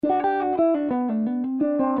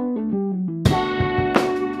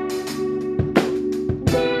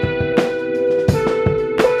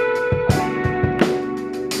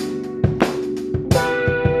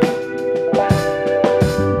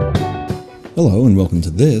Hello and welcome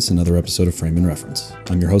to this, another episode of Frame and Reference.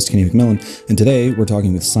 I'm your host, Kenny McMillan, and today we're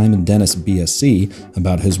talking with Simon Dennis, BSc,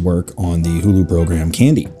 about his work on the Hulu program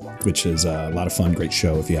Candy, which is a lot of fun, great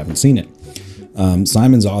show if you haven't seen it.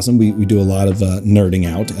 Simon's awesome. We do a lot of nerding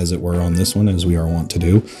out, as it were, on this one, as we are wont to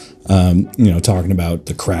do. Talking about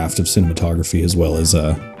the craft of cinematography as well as,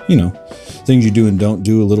 things you do and don't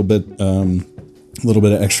do, a little bit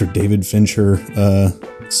of extra David Fincher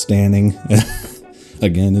standing.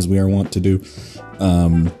 Again, as we are wont to do.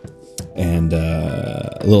 And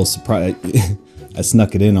a little surprise, I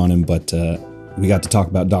snuck it in on him, but we got to talk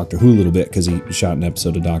about Doctor Who a little bit because he shot an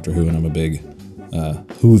episode of Doctor Who, and I'm a big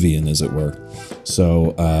Whovian, as it were.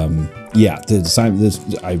 So,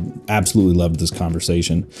 I absolutely loved this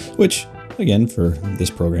conversation, which, again, for this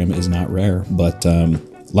program is not rare, but a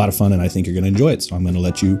lot of fun, and I think you're going to enjoy it. So I'm going to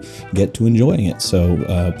let you get to enjoying it.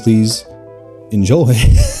 So please enjoy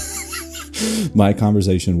my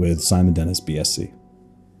conversation with Simon Dennis, BSc.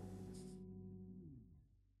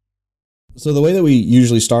 So the way that we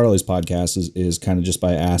usually start all these podcasts is kind of just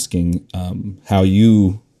by asking how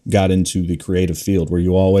you got into the creative field. Were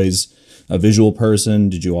you always a visual person?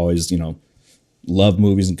 Did you always, love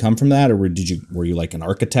movies and come from that? Or were you like an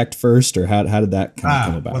architect first? Or how did that kind of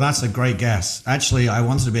come about? Well, that's a great guess. Actually, I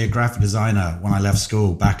wanted to be a graphic designer when I left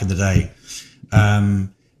school back in the day.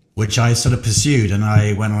 Which I sort of pursued, and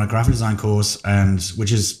I went on a graphic design course,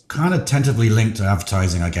 which is kind of tentatively linked to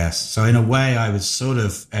advertising, I guess. So in a way, I was sort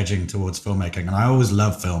of edging towards filmmaking, and I always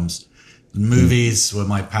loved films. Movies were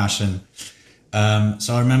my passion.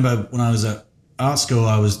 So I remember when I was at art school,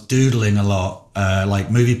 I was doodling a lot,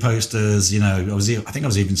 like movie posters. I think I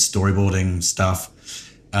was even storyboarding stuff.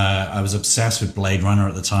 I was obsessed with Blade Runner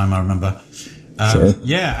at the time, I remember. Sure.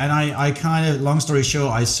 Yeah, and I kind of, long story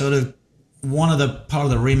short, one of the part of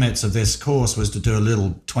the remits of this course was to do a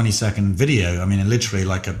little 20-second video. I mean, literally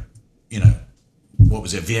like what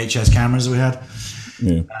was it, VHS cameras we had?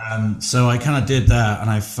 Yeah. So I kind of did that, and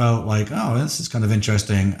I felt like, oh, this is kind of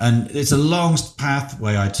interesting. And it's a long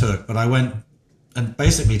pathway I took, but I went and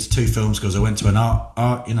basically to two film schools. I went to an art,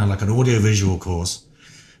 like an audio visual course,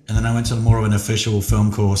 and then I went to more of an official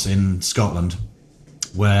film course in Scotland,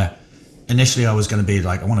 where initially I was going to be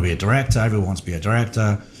like, I want to be a director. Everyone wants to be a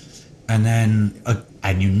director. And then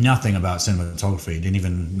I knew nothing about cinematography. Didn't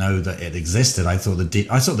even know that it existed. I thought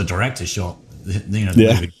the director shot, the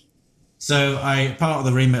movie. So part of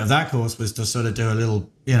the remit of that course was to sort of do a little,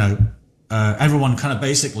 everyone kind of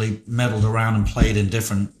basically meddled around and played in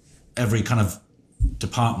every kind of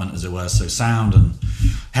department, as it were. So sound and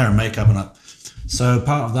hair and makeup and up. So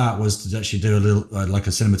part of that was to actually do a little like a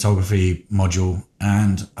cinematography module,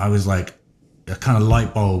 and I was like a kind of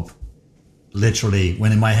light bulb. Literally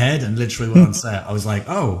went in my head and literally went on set. I was like,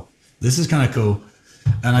 oh, this is kind of cool.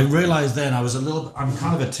 And I realized then I'm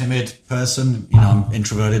kind of a timid person, I'm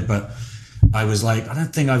introverted, but I was like, I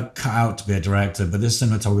don't think I've cut out to be a director, but this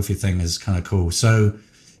cinematography thing is kind of cool. So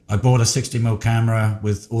I bought a 60mm camera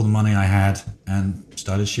with all the money I had and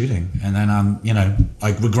started shooting. And then,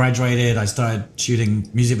 I graduated. I started shooting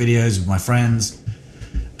music videos with my friends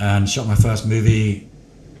and shot my first movie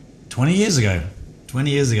 20 years ago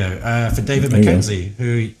for David Mackenzie,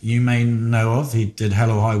 who you may know of. He did Hell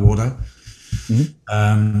or High Water,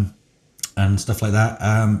 and stuff like that.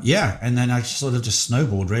 And then I sort of just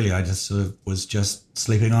snowballed, really. I just sort of was just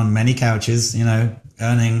sleeping on many couches,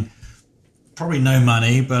 earning probably no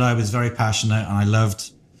money, but I was very passionate, and I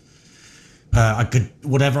loved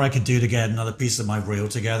whatever I could do to get another piece of my reel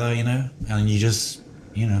together, and you just,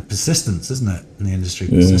 persistence, isn't it, in the industry,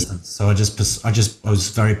 persistence. So I was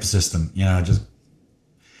very persistent,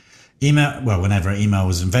 whenever email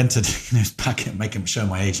was invented, back at making show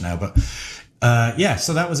my age now, but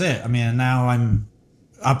so that was it. I mean, now I'm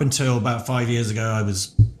up until about 5 years ago, I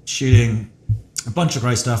was shooting a bunch of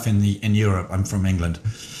great stuff in Europe. I'm from England,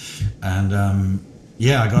 and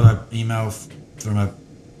I got an email from a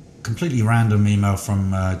completely random email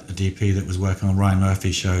from a DP that was working on Ryan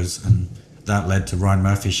Murphy shows, and that led to Ryan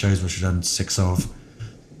Murphy shows, which I've done 6 of,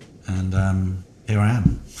 and here I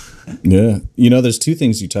am. Yeah. There's two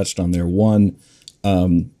things you touched on there. One,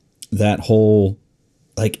 that whole,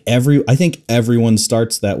 I think everyone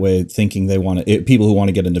starts that way, thinking they want to, people who want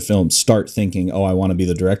to get into film start thinking, oh, I want to be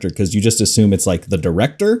the director, because you just assume it's like the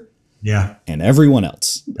director and everyone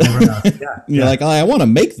else. You're like, oh, I want to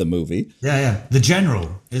make the movie. Yeah. The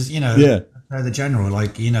general is, the general,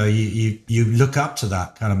 like, you look up to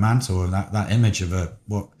that kind of mantle and that image of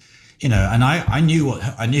and I knew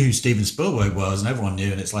who Steven Spielberg was, and everyone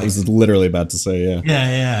knew, and it's like, I was literally about to say, yeah.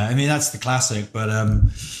 Yeah. I mean, that's the classic, but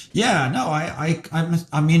yeah, no,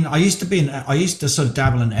 I mean, I used to sort of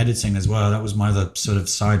dabble in editing as well. That was my other sort of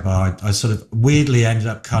sidebar. I sort of weirdly ended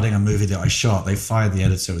up cutting a movie that I shot. They fired the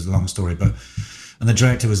editor. It was a long story, and the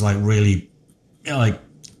director was like really, like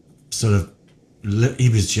sort of, he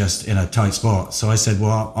was just in a tight spot. So I said,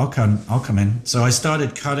 well, I'll come in. So I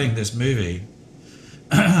started cutting this movie,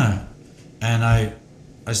 and I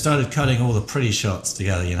started cutting all the pretty shots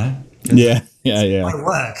together, Yeah. My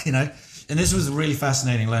work, And this was a really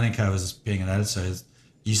fascinating learning curve as being an editor. Is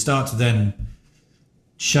you start to then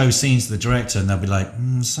show scenes to the director, and they'll be like,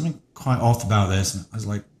 something quite off about this. And I was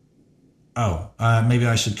like, maybe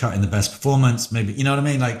I should cut in the best performance. Maybe, you know what I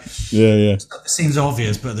mean? Like, yeah. It seems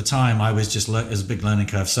obvious, but at the time I was just, it was a big learning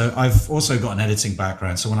curve. So I've also got an editing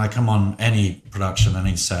background. So when I come on any production,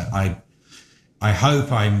 any set, I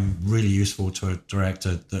hope I'm really useful to a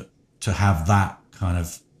director to have that kind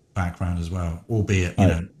of background as well, albeit,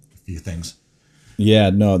 a few things. Yeah,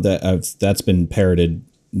 no, that's been parroted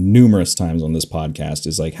numerous times on this podcast,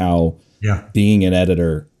 is like how being an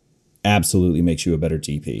editor absolutely makes you a better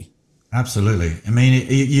DP. Absolutely. I mean,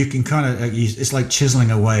 you can kind of, it's like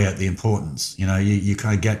chiseling away at the importance, you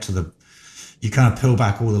kind of get to you kind of peel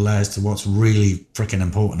back all the layers to what's really freaking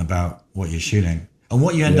important about what you're shooting and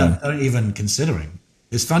what you end up not even considering.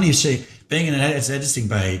 It's funny you see, being in an editing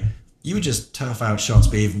bay, you would just turf out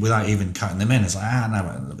shots without even cutting them in. It's like,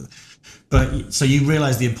 no. But so you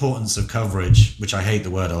realize the importance of coverage, which I hate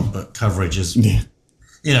the word of, but coverage is,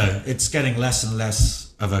 it's getting less and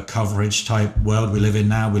less of a coverage type world we live in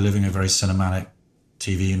now. We're living a very cinematic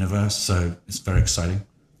TV universe, so it's very exciting.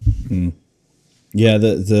 Yeah,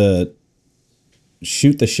 the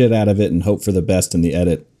shoot the shit out of it and hope for the best in the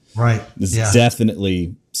edit. Right. Is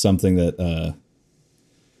definitely something that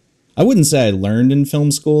I wouldn't say I learned in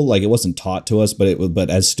film school. Like, it wasn't taught to us, but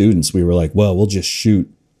as students, we were like, well, we'll just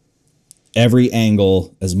shoot every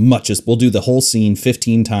angle as much as we'll do the whole scene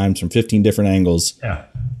 15 times from 15 different angles. Yeah.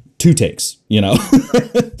 2 takes, Yeah.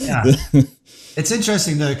 It's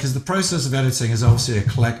interesting though, because the process of editing is obviously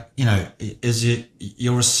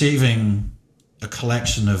you're receiving a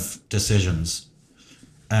collection of decisions,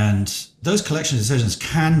 and those collection of decisions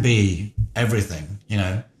can be everything.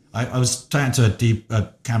 I was talking to a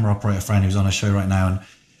camera operator friend who's on a show right now, and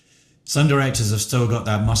some directors have still got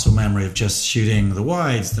that muscle memory of just shooting the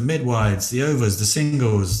wides, the mid wides, the overs, the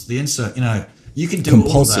singles, the insert. You can do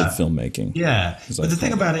compulsive all that. Filmmaking. Yeah, but the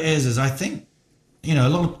thing about it is I think a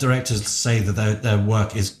lot of directors say that their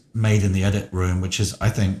work is made in the edit room, which is, I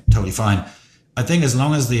think, totally fine. I think as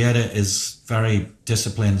long as the edit is very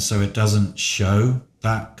disciplined, so it doesn't show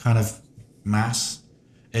that kind of mass,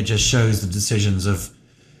 it just shows the decisions of,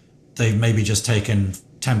 they've maybe just taken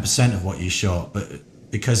 10% of what you shot, but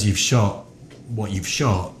because you've shot what you've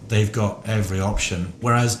shot, they've got every option.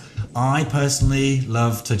 Whereas I personally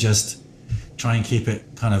love to just try and keep it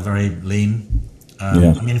kind of very lean. I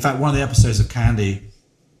mean, in fact, one of the episodes of Candy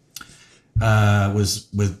was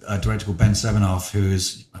with a director called Ben Sevenoff,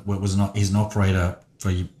 he's an operator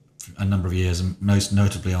for a number of years, and most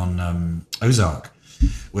notably on Ozark,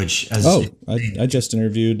 which I just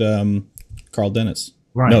interviewed Carl Dennis.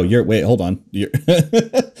 Right. No, hold on.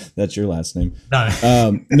 That's your last name. No.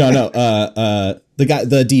 The guy,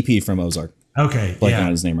 the DP from Ozark. Okay. Blanking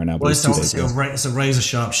on his name right now. Well, it's a razor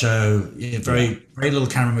sharp show. Very little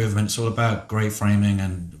camera movement. It's all about great framing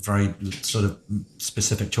and very sort of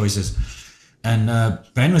specific choices. And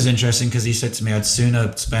Ben was interesting because he said to me, I'd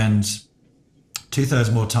sooner spend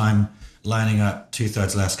 2/3 more time lining up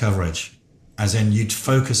 2/3 less coverage. As in, you'd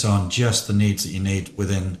focus on just the needs that you need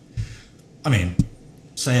within,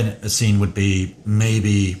 say a scene would be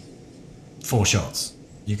maybe 4 shots.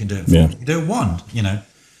 You can do it. You can do it 1,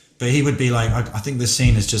 But he would be like, I think this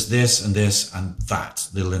scene is just this and that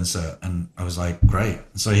little insert. And I was like, great.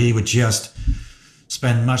 So he would just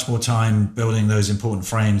spend much more time building those important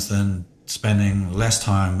frames than spending less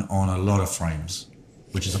time on a lot of frames,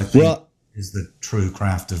 which is, I think, is the true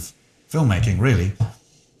craft of filmmaking, really.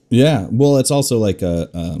 Yeah. Well, it's also like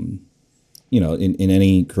in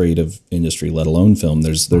any creative industry, let alone film,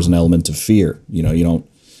 there's an element of fear. You don't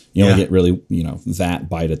get really, that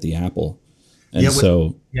bite at the apple. And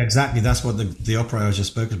exactly. That's what the operator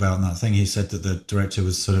just spoke about in that thing. He said that the director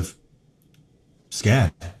was sort of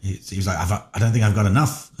scared. He was like, I don't think I've got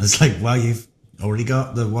enough. And it's like, well, you've already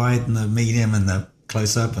got the wide and the medium and the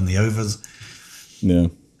close up and the overs. Yeah.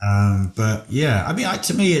 But yeah,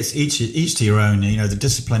 to me, it's each to your own. The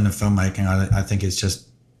discipline of filmmaking, I think, is just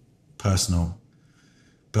personal.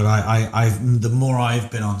 But the more I've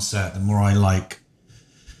been on set, the more I like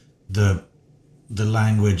the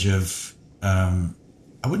language of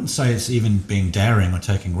I wouldn't say it's even being daring or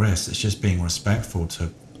taking risks. It's just being respectful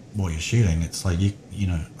to what you're shooting. It's like you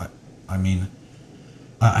know. I mean,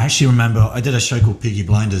 I actually remember I did a show called Peaky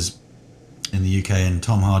Blinders in the UK, and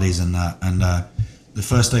Tom Hardy's in that. And the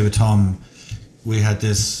first day with Tom, we had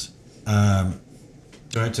this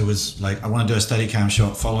director was like, I want to do a Steadicam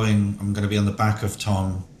shot following. I'm going to be on the back of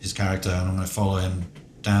Tom, his character, and I'm going to follow him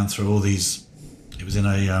down through all these. It was in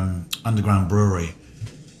a underground brewery,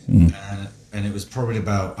 and it was probably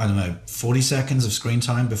about, I don't know, 40 seconds of screen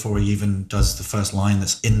time before he even does the first line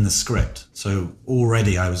that's in the script. So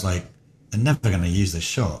already I was like, they're never going to use this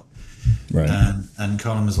shot. Right. And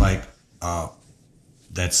Colin was like, oh,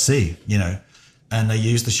 let's see, you know. And they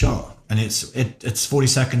used the shot. And it's 40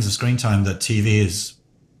 seconds of screen time that TV is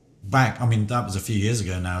back. I mean, that was a few years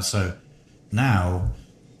ago now. So now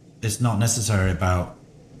it's not necessary about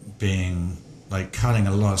being like cutting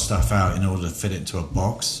a lot of stuff out in order to fit it into a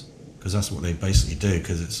box, because that's what they basically do,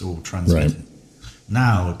 because it's all transmitted. Right.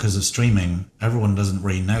 Now, because of streaming, everyone doesn't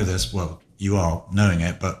really know this. Well, you are knowing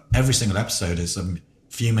it, but every single episode is a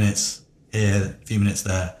few minutes here, a few minutes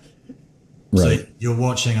there. Right. So you're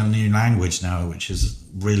watching a new language now, which is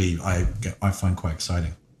really, I find quite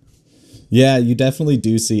exciting. Yeah, you definitely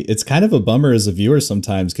do see. It's kind of a bummer as a viewer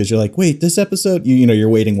sometimes, because you're like, wait, this episode, you know, you're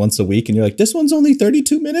waiting once a week and you're like, this one's only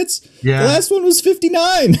 32 minutes. Yeah. The last one was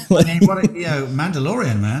 59. Like, I mean, you know,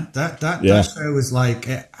 Mandalorian, man, that show was like,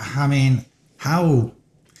 I mean, how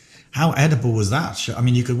edible was that show? I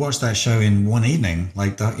mean, you could watch that show in one evening,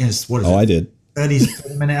 like that. You know, what is it? I did.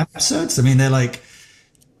 30-minute episodes. I mean,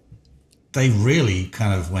 they really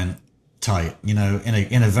kind of went tight, you know,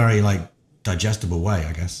 in a very like digestible way,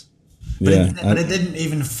 I guess. But it didn't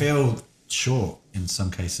even feel short in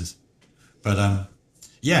some cases. But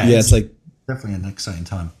it's like definitely an exciting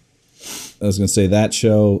time. I was going to say that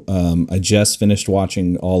show. I just finished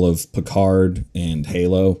watching all of Picard and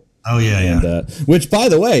Halo. Oh yeah. Which, by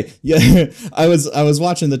the way, I was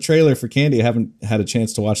watching the trailer for Candy. I haven't had a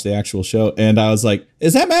chance to watch the actual show, and I was like,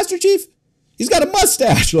 "Is that Master Chief? He's got a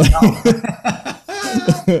mustache." Like,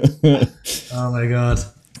 oh my god,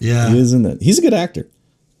 yeah, he is in that. He's a good actor.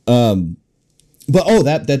 But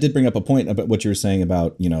that did bring up a point about what you were saying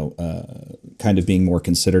about, you know, kind of being more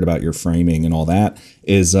considered about your framing and all that.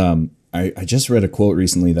 Is I just read a quote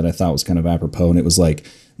recently that I thought was kind of apropos, and it was like,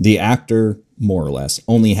 the actor, more or less,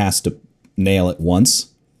 only has to nail it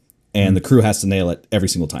once, and the crew has to nail it every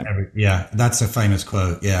single time. That's a famous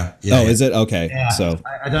quote. Yeah. Is it? Okay. Yeah. So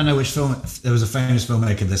I don't know which film. There was a famous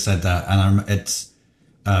filmmaker that said that, and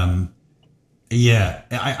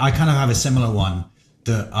I kind of have a similar one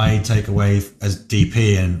that I take away as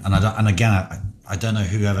DP, and again, I don't know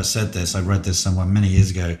who ever said this. I read this somewhere many years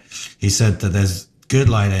ago. He said that there's good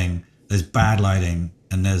lighting, there's bad lighting,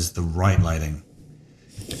 and there's the right lighting.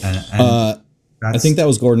 And I think that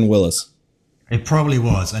was Gordon Willis. It probably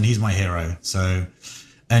was, and he's my hero. So,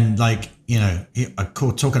 and like, you know,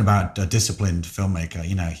 talking about a disciplined filmmaker,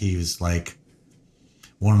 you know, he was like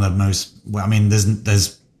one of the most. Well, I mean,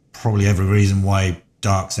 there's probably every reason why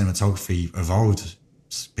dark cinematography evolved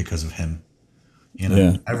because of him. You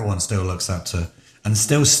know, everyone still looks up to and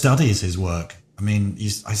still studies his work. I mean,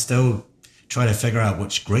 I still try to figure out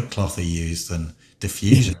which grid cloth he used and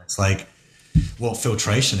diffusion. It's like what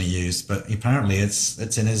filtration he used, but apparently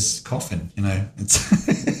it's in his coffin. You know,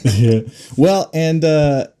 it's Well, and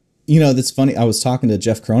you know, that's funny. I was talking to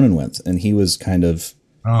Jeff Cronenweth, and he was kind of.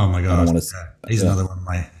 Oh my god, he's another one of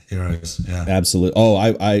my heroes. Yeah, absolutely. Oh,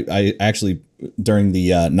 I actually, during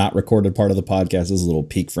the not recorded part of the podcast, this is a little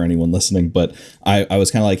peek for anyone listening, but I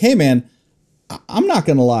was kind of like, hey man, I'm not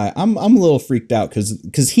gonna lie, I'm a little freaked out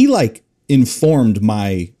because he like informed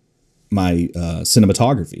my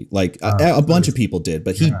cinematography, like a bunch of people did,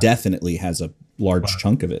 but he definitely has a large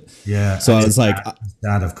chunk of it. Yeah. So I was like,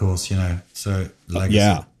 dad, of course, you know. So legacy.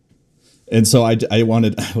 Yeah. And so I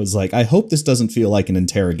was like, I hope this doesn't feel like an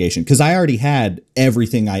interrogation, because I already had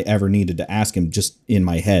everything I ever needed to ask him just in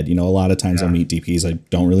my head. You know, a lot of times I'll meet DPs, I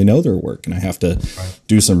don't really know their work, and I have to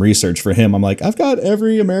do some research for him. I'm like, I've got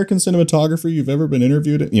every American cinematographer you've ever been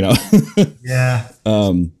interviewed in, you know. Yeah.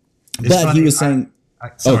 But funny, he was saying,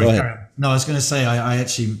 sorry, go ahead. No, I was going to say I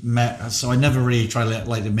actually met. So I never really try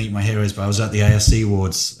to meet my heroes, but I was at the ASC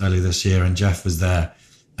Awards earlier this year, and Jeff was there.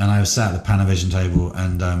 And I was sat at the Panavision table,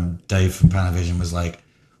 and Dave from Panavision was like,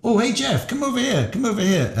 "Oh, hey Jeff, come over here."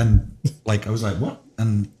 And like, I was like, "What?"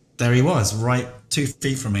 And there he was, right 2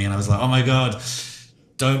 feet from me, and I was like, "Oh my god,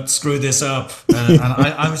 don't screw this up!" And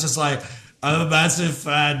I was just like, I'm a massive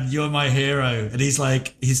fan. You're my hero. And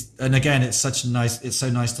and again, it's so nice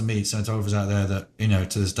to meet cinematographers out there that,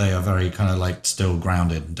 to this day are very kind of like still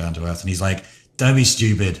grounded and down to earth. And he's like, don't be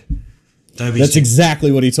stupid. That's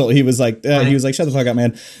exactly what he told. He was like, shut the fuck up,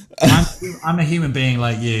 man. I'm a human being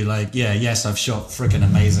like you. Like, yeah, yes, I've shot freaking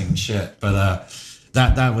amazing shit. But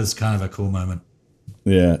that was kind of a cool moment.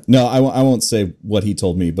 Yeah. No, I won't say what he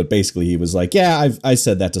told me, but basically he was like, yeah, I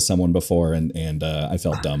said that to someone before and I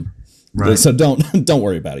felt dumb. Right. So don't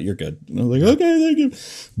worry about it. You're good. And I was like, okay, thank you.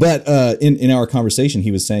 But in our conversation,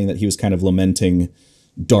 he was saying that he was kind of lamenting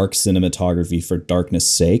dark cinematography for darkness'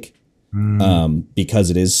 sake. Because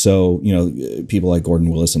it is so, people like Gordon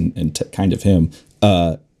Willis and kind of him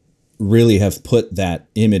really have put that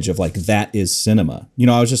image of like, that is cinema.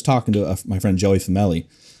 I was just talking to my friend Joey Famelli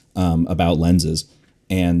about lenses.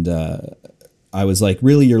 And I was like,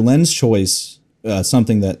 really, your lens choice,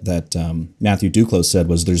 something that Matthew Duclos said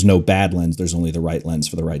was there's no bad lens. There's only the right lens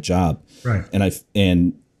for the right job. Right.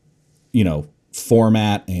 And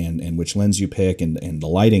format and which lens you pick and the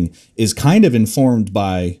lighting is kind of informed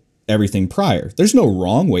by everything prior. There's no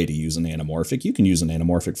wrong way to use an anamorphic. You can use an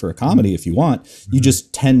anamorphic for a comedy if you want. You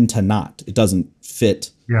just tend to not. It doesn't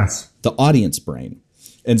fit the audience brain.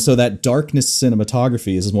 And so that darkness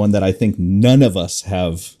cinematography is one that I think none of us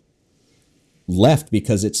have left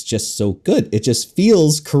because it's just so good. It just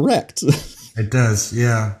feels correct. It does.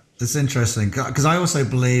 Yeah. It's interesting because I also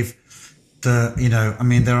believe that,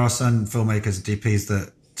 there are some filmmakers, DPs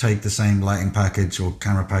that take the same lighting package or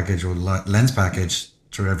camera package or lens package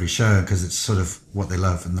through every show because it's sort of what they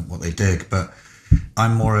love and what they dig. But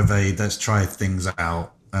I'm more of a let's try things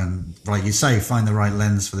out and, like you say, find the right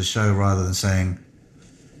lens for the show rather than saying,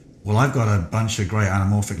 well, I've got a bunch of great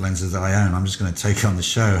anamorphic lenses that I own. I'm just going to take it on the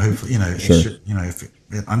show. Hopefully, sure. It should,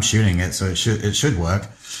 if I'm shooting it, so it should work.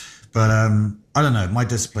 But I don't know. My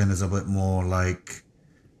discipline is a bit more like.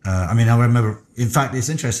 I remember. In fact, it's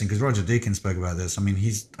interesting because Roger Deakins spoke about this. I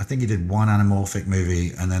think he did one anamorphic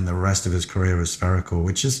movie, and then the rest of his career was spherical,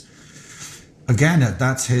 which is, again,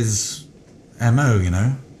 that's his MO.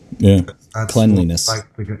 Yeah. That's cleanliness.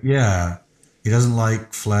 Yeah. He doesn't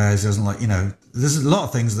like flares. He doesn't like, there's a lot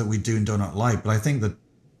of things that we do and do not like, but I think that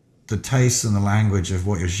the taste and the language of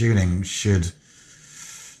what you're shooting should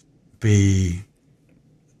be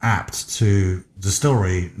apt to the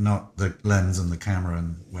story, not the lens and the camera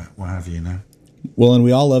and what have you, Well, and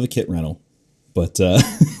we all love a kit rental, but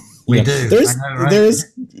we do. There's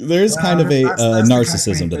kind of a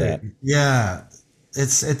narcissism to that. Yeah.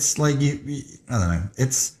 It's like I don't know.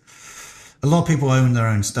 It's a lot of people own their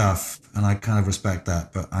own stuff, and I kind of respect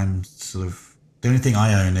that. But I'm sort of the only thing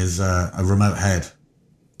I own is a remote head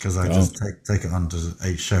because I just take it onto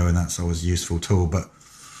a show, and that's always a useful tool. But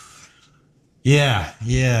yeah,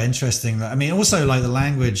 interesting. Also like the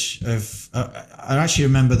language of. I actually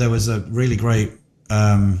remember there was a really great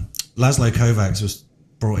Laszlo Kovacs was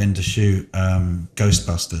brought in to shoot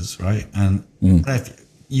Ghostbusters, right? And if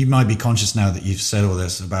you might be conscious now that you've said all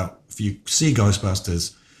this about if you see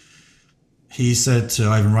Ghostbusters. He said to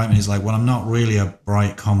Ivan Reitman, he's like, well, I'm not really a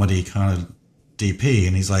bright comedy kind of DP.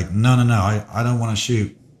 And he's like, no, I don't want to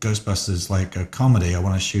shoot Ghostbusters like a comedy. I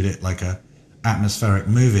want to shoot it like a atmospheric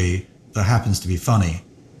movie that happens to be funny.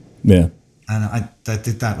 Yeah. And I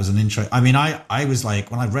think that was an intro. I was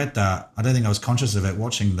like, when I read that, I don't think I was conscious of it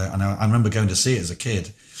watching that. And I remember going to see it as a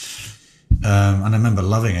kid. And I remember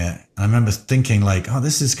loving it. And I remember thinking like, oh,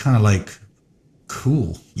 this is kind of like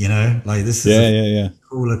cool, like this is a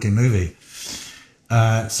cool looking movie.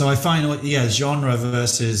 So I find, genre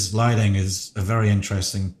versus lighting is a very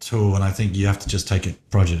interesting tool, and I think you have to just take it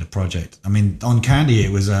project to project. On Candy,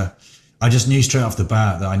 it was I just knew straight off the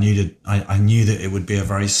bat that I knew that it would be a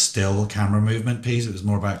very still camera movement piece. It was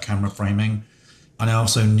more about camera framing, and I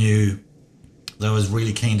also knew that I was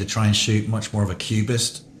really keen to try and shoot much more of a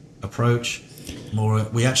cubist approach.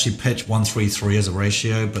 We actually pitched 1:3:3 as a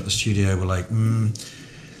ratio, but the studio were like,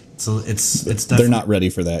 So it's definitely, they're not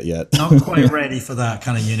ready for that yet. Not quite ready for that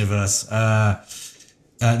kind of universe.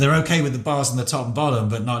 They're okay with the bars on the top and bottom,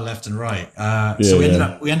 but not left and right. So we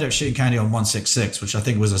ended up shooting Candy on 1:6:6, which I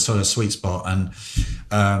think was a sort of sweet spot. And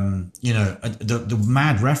the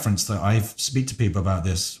mad reference that I speak to people about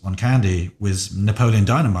this on Candy was Napoleon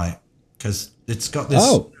Dynamite, because it's got this.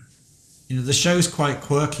 Oh. The show's quite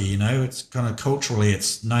quirky. It's kind of culturally,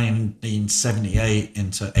 it's 1978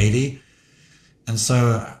 into 80, and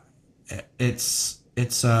so. It's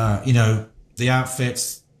the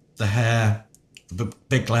outfits, the hair, the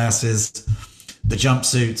big glasses, the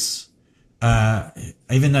jumpsuits.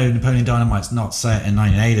 Even though Napoleon Dynamite's not set in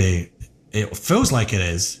 1980, it feels like it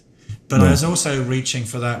is. But I was also reaching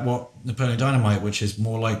for that what Napoleon Dynamite, which is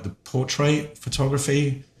more like the portrait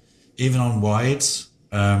photography, even on wides.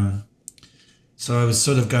 So I was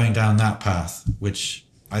sort of going down that path, which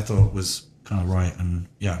I thought was kind of right, and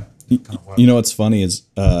yeah. Kind of you know what's funny is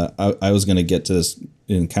I was going to get to this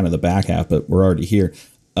in kind of the back half, but we're already here,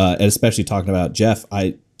 and especially talking about Jeff.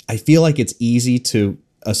 I feel like it's easy to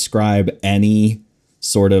ascribe any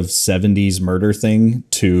sort of 70s murder thing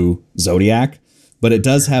to Zodiac, but it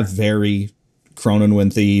does have very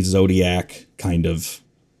Cronenwinthy Zodiac kind of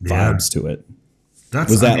vibes to it.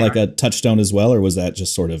 Was that like a touchstone as well, or was that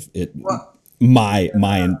just sort of it? Well, my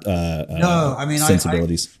no, I mean,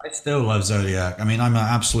 sensibilities. I still love Zodiac. I mean, I'm an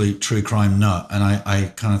absolute true crime nut, and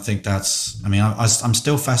I kind of think that's. I mean, I'm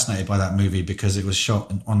still fascinated by that movie because it was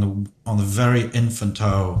shot on the very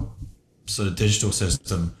infantile sort of digital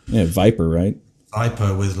system. Yeah, Viper, right?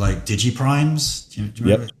 Viper with like digiprimes. Do you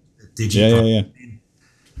remember? Yeah.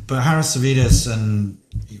 But Harris Savides and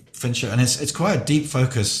Fincher, and it's quite a deep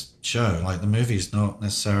focus show. Like the movie's not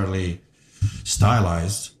necessarily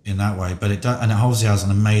stylized in that way, but it does, and it obviously has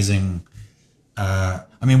an amazing. I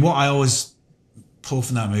mean, what I always pull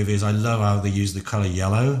from that movie is I love how they use the color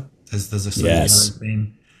yellow. There's a sort of yellow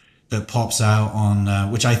theme that pops out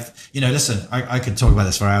on which listen, I could talk about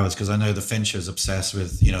this for hours because I know the Fincher's obsessed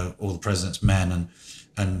with All the President's Men and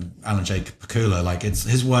Alan J. Pakula. Like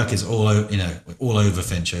his work is all over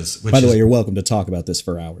Fincher's. By the way, you're welcome to talk about this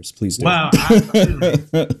for hours. Please do. Well, absolutely.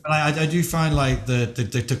 But I do find like the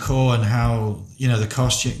decor and how the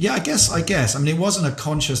costume. Yeah, I guess. I mean, it wasn't a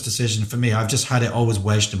conscious decision for me. I've just had it always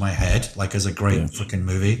wedged in my head, like as a great freaking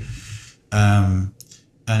movie. And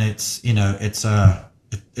it's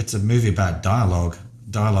a movie about dialogue.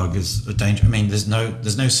 Dialogue is a danger. I mean, there's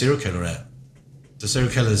no serial killer in it. The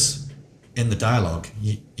serial killer's in the dialogue.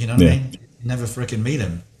 You know what I mean? You never freaking meet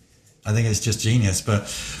him. I think it's just genius. But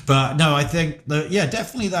no, I think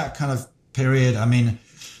definitely that kind of period. I mean,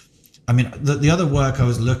 the other work I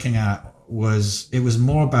was looking at was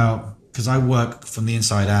more about, because I work from the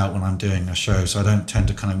inside out when I'm doing a show, so I don't tend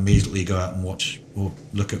to kind of immediately go out and watch or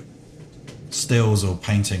look at stills or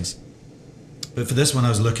paintings. But for this one, I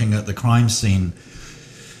was looking at the crime scene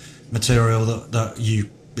material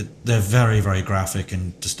they're very, very graphic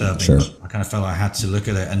and disturbing. Sure. I kind of felt I had to look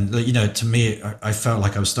at it. And, to me, I felt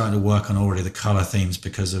like I was starting to work on already the color themes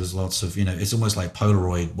because there was lots of, it's almost like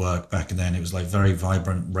Polaroid work back then. It was like very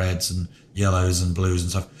vibrant reds and yellows and blues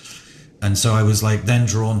and stuff. And so I was like then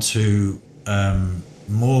drawn to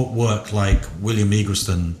more work like William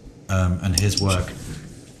Eggleston and his work.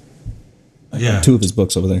 Yeah. 2 of his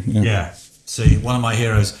books over there. Yeah. See, one of my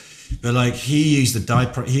heroes. But like he used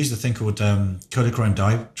the thing called Kodachrome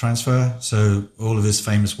dye transfer. So all of his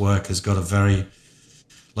famous work has got a very,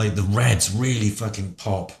 like the reds really fucking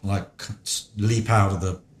pop, like leap out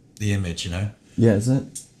of the image, Yeah, is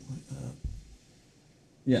that?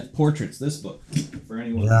 Portraits. This book for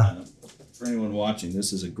anyone. For anyone watching,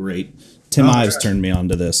 this is a great. Tim Ives turned me on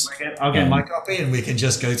to this. I'll get my copy and we can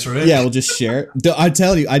just go through it. Yeah, we'll just share it. I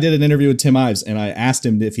tell you, I did an interview with Tim Ives and I asked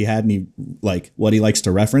him if he had any, like, what he likes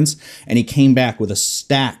to reference. And he came back with a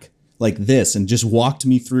stack like this and just walked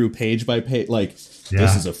me through page by page. Like,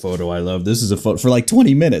 this is a photo I love. This is a photo for like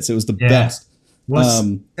 20 minutes. It was the best.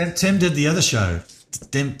 And Tim did the other show.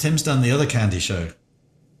 Tim's done the other Candy show.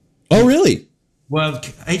 Oh, really? Well,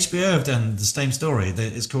 HBO have done the same story.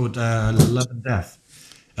 It's called Love and Death.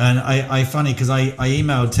 And I funny because I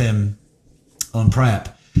emailed Tim on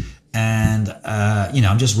prep, and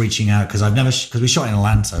I'm just reaching out because we shot in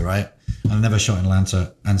Atlanta, right? I've never shot in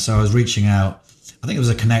Atlanta, and so I was reaching out. I think it was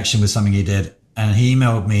a connection with something he did, and he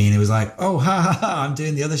emailed me, and he was like, "Oh, I'm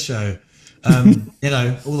doing the other show,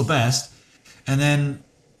 all the best." And then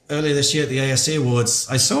earlier this year at the ASC Awards,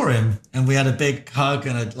 I saw him, and we had a big hug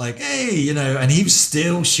and hey, and he was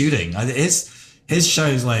still shooting. His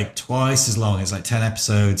show's like twice as long. It's like 10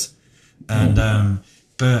 episodes. And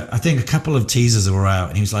but I think a couple of teasers were out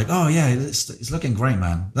and he was like, oh yeah, it's looking great,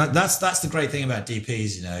 man. That's the great thing about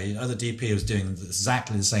DPs, Other DP was doing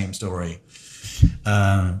exactly the same story.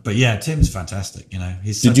 But yeah, Tim's fantastic,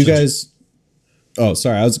 Did you guys Oh,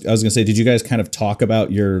 sorry. I was gonna say, did you guys kind of talk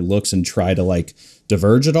about your looks and try to like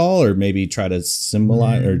diverge at all, or maybe try to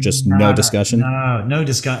symbolize, or just no discussion? No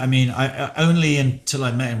discussion. I mean, I only until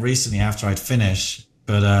I met him recently after I'd finished,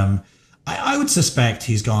 but I would suspect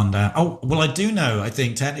he's gone down. Oh, well, I do know. I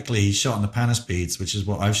think technically he shot on the Panaspeeds, which is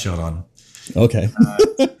what I've shot on. Okay.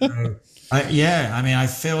 I mean, I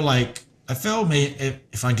feel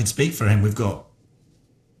if I could speak for him, we've got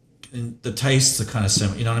the tastes are kind of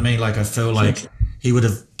similar. You know what I mean? Like I feel like he would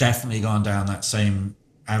have definitely gone down that same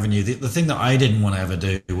avenue. The thing that I didn't want to ever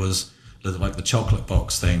do was like the chocolate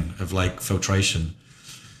box thing of like filtration.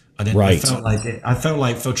 I didn't. Right. I felt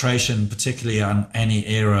like filtration, particularly on any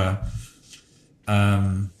era,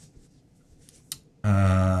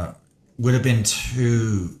 would have been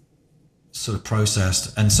too sort of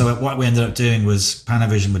processed. And so what we ended up doing was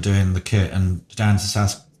Panavision were doing the kit, and Dan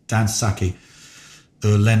Sasaki,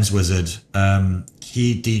 the lens wizard,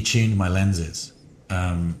 he detuned my lenses.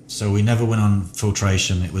 So we never went on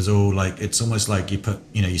filtration. It was all like, it's almost like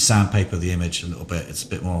you sandpaper the image a little bit. It's a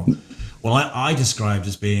bit more, well, I described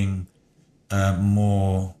as being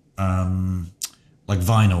more like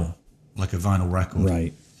vinyl, like a vinyl record.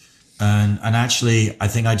 Right. And actually, I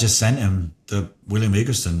think I just sent him the William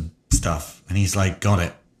Eagleson stuff, and he's like, got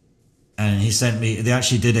it. And he sent me, they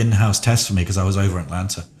actually did in-house tests for me because I was over in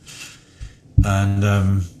Atlanta. And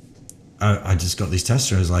I just got these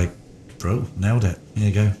tests. I was like, bro, nailed it. Here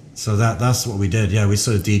you go. So that's what we did. Yeah, we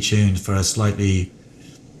sort of detuned for a slightly,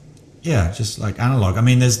 just like analog. I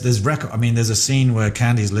mean, there's a scene where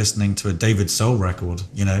Candy's listening to a David Soul record,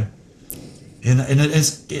 you know. And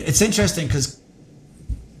it's interesting because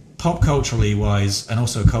pop culturally wise and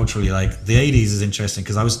also culturally, like the 80s is interesting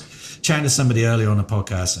because I was chatting to somebody earlier on the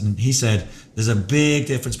podcast and he said there's a big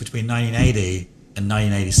difference between 1980 and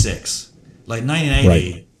 1986. Like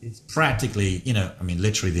 1980 right. is practically, I mean,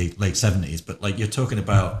 literally the late 70s, but like you're talking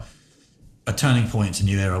about a turning point to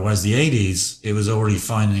new era, whereas the 80s, it was already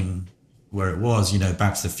finding where it was,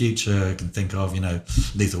 Back to the Future, I can think of,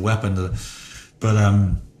 Lethal Weapon, but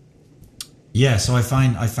so I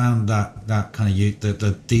found that kind of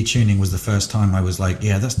the detuning was the first time I was like,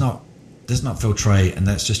 let's not filtrate and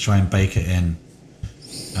let's just try and bake it in.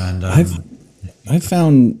 And I've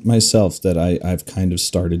found myself that I've kind of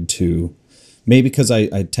started to, maybe because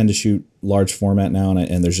I tend to shoot large format now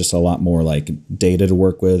and there's just a lot more like data to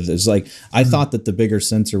work with. It's like I thought that the bigger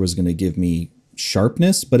sensor was going to give me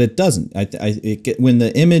sharpness, but it doesn't. When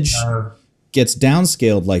the image gets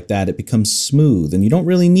downscaled like that, it becomes smooth, and you don't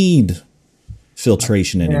really need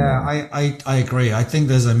filtration anymore. Yeah, I agree. I think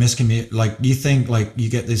there's a miscommunication. Like you think like you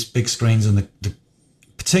get these big screens and the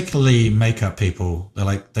particularly makeup people, they're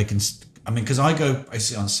like they can. I mean, because I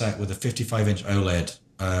sit on set with a 55-inch OLED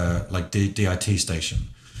like DIT station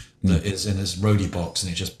that is in this roadie box,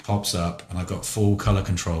 and it just pops up, and I've got full color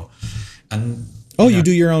control. And you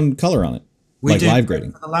do your own color on it, like live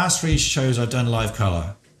grading. For the last 3 shows I've done live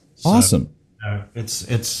color. So, awesome. It's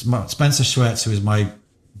Spencer Schwetz, who is my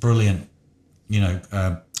brilliant,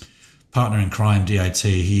 partner in crime, DIT.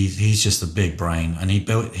 He's just a big brain, and he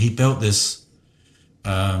built this.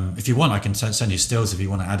 If you want, I can send you stills if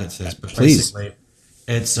you want to add it to this. But please. Basically,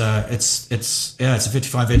 it's a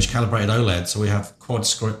 55-inch calibrated OLED. So we have quad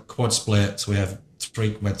split. So we have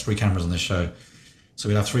three cameras on this show. So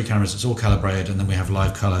we have 3 cameras. It's all calibrated, and then we have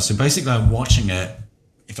live color. So basically, I'm watching it.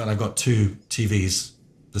 In fact, I've got 2 TVs,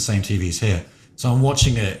 the same TVs here. So I'm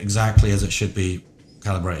watching it exactly as it should be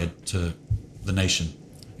calibrated to the nation.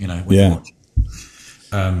 When you watch.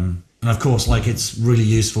 And of course, like it's really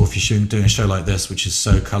useful if you're doing a show like this, which is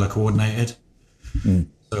so color coordinated.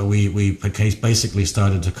 So we basically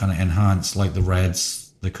started to kind of enhance like the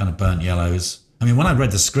reds, the kind of burnt yellows. I mean, when I read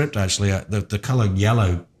the script, actually, the color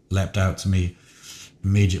yellow leapt out to me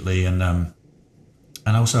immediately, and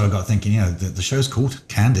also I got thinking, the show's called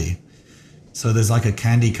Candy, so there's like a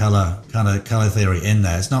candy color kind of color theory in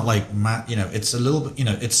there. It's not like matte, it's a little bit,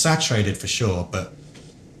 it's saturated for sure, but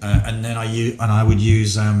and then I would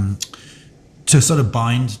use to sort of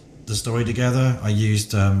bind the story together. I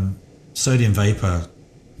used sodium vapor.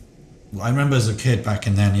 I remember as a kid back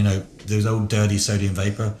in then, those old dirty sodium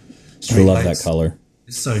vapor. I love that color.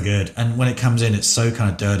 It's so good, and when it comes in, it's so kind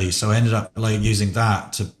of dirty. So I ended up like using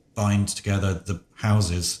that to bind together the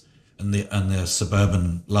houses and the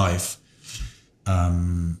suburban life.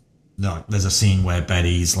 There's a scene where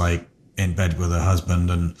Betty's like in bed with her husband,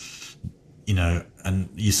 and and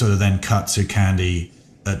you sort of then cut to Candy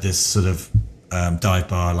at this sort of dive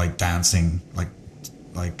bar, like dancing, like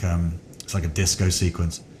it's like a disco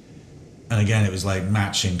sequence. And again, it was like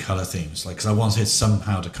matching color themes, like because I wanted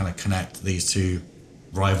somehow to kind of connect these 2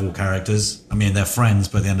 rival characters. I mean, they're friends,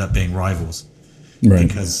 but they end up being rivals, right?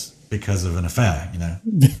 Because of an affair,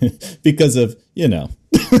 because of small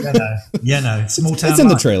town. It's in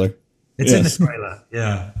the trailer. It's in the trailer,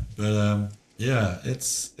 yeah. But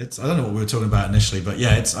it's I don't know what we were talking about initially, but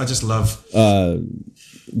I just love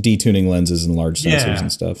detuning lenses and large sensors and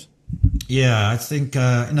stuff. Yeah, I think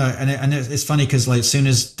and it's funny because like as soon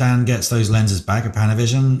as Dan gets those lenses back at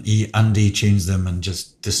Panavision, he undetunes them and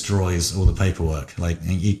just destroys all the paperwork. Like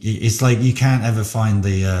it's like you can't ever find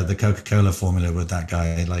the Coca-Cola formula with that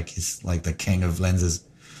guy. Like he's like the king of lenses.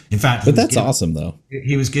 In fact, But that's awesome, though.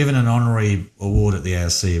 he was given an honorary award at the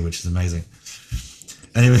ASC, which is amazing.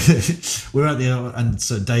 Anyway, we were at and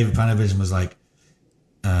so David Panavision was like,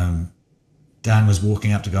 Dan was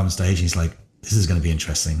walking up to go on stage. He's like, this is going to be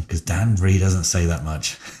interesting because Dan really doesn't say that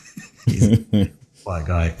much. He's a quiet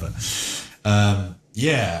guy, but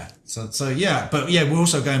yeah. So yeah, but yeah, we're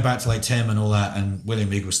also going back to like Tim and all that, and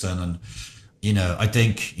William Eggleston, and I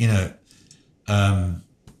think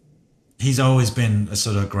he's always been a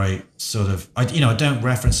sort of great sort of I don't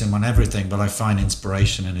reference him on everything, but I find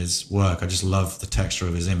inspiration in his work. I just love the texture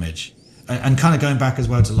of his image, and kind of going back as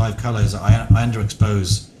well to live colors. I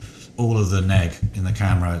underexpose all of the neg in the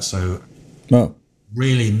camera, so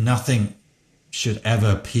really nothing should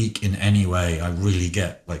ever peak in any way. I really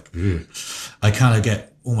get like, I kind of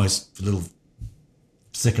get almost a little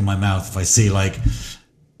sick in my mouth if I see like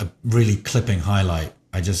a really clipping highlight.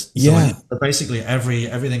 I just, so basically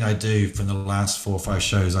everything I do from the last 4 or 5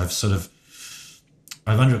 shows, I've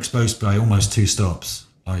underexposed by almost 2 stops,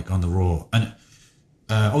 like on the raw. And,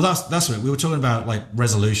 that's what we were talking about, like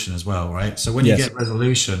resolution as well, right? So when you get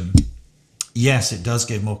resolution, yes, it does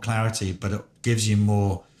give more clarity, but it gives you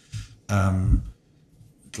more,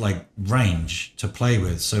 like range to play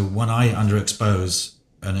with. So when I underexpose,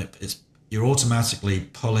 and you're automatically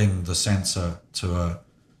pulling the sensor to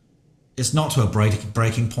it's not to a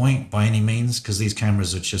breaking point by any means, because these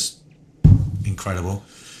cameras are just incredible.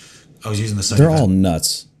 I was using the same. They're all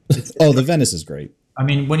nuts. Oh, the Venice is great. I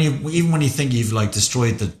mean, when you think you've like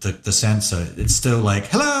destroyed the sensor, it's still like,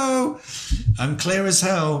 hello, I'm clear as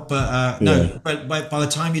hell. But no, but by the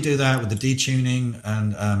time you do that with the detuning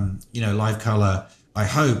and live color, I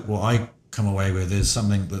hope what I come away with is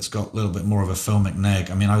something that's got a little bit more of a filmic neg.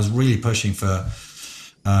 I mean, I was really pushing for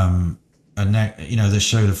a neg, this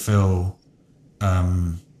show to fill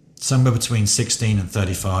somewhere between 16 and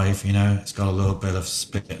 35. It's got a little bit of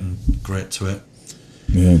spit and grit to it.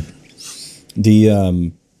 Yeah.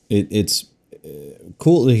 It's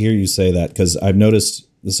cool to hear you say that, because I've noticed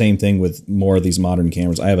the same thing with more of these modern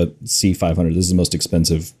cameras. I have a C500. This is the most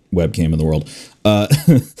expensive webcam in the world.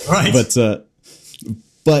 Right.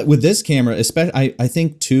 But with this camera, especially, I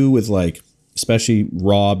think too, with like, especially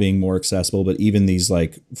RAW being more accessible, but even these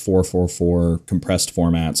like 444 compressed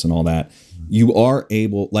formats and all that, you are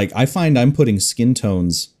able, like, I find I'm putting skin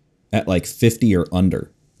tones at like 50 or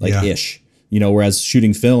under, like ish. Whereas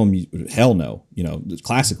shooting film, hell no.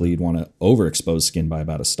 Classically, you'd want to overexpose skin by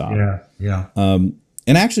about a stop. Yeah.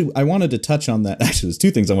 And actually, I wanted to touch on that. Actually, there's 2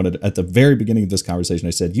 things I wanted to, at the very beginning of this conversation.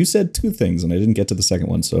 I said, you said 2 things, and I didn't get to the second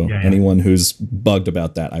one. So anyone who's bugged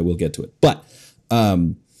about that, I will get to it. But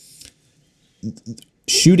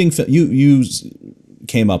shooting film, you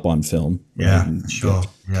came up on film. Yeah, sure.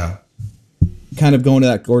 Yeah. Kind of going to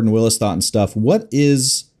that Gordon Willis thought and stuff. What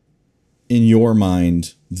is, in your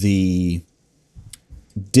mind, the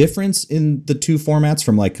difference in the 2 formats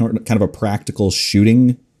from like kind of a practical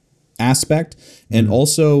shooting aspect, and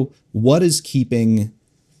also what is keeping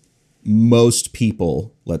most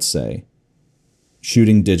people, let's say,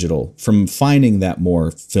 shooting digital from finding that more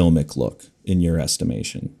filmic look in your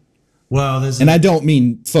estimation? Well, I don't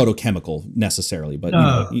mean photochemical necessarily, but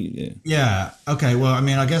yeah. Okay. Well, I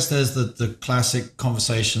mean, I guess there's the classic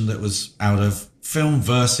conversation that was out of film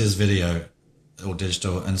versus video or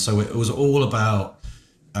digital, and so it was all about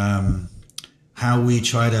how we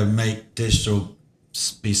try to make digital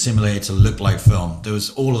be simulated to look like film. There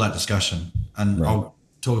was all of that discussion, and I'll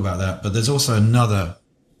talk about that. But there's also another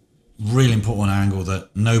really important angle that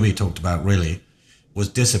nobody talked about really, was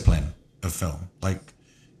discipline of film. Like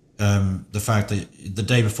the fact that the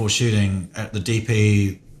day before shooting, the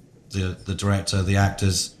DP, the director, the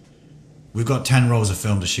actors, we've got 10 rolls of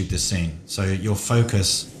film to shoot this scene. So your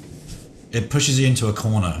focus, it pushes you into a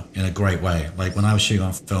corner in a great way. Like when I was shooting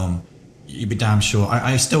on film, you'd be damn sure.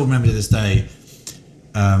 I still remember to this day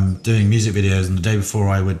doing music videos, and the day before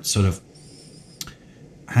I would sort of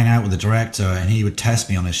hang out with the director, and he would test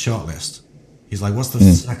me on his shot list. He's like, what's the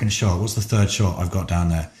second shot? What's the third shot I've got down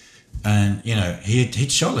there? And,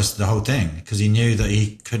 he'd shot listed the whole thing because he knew that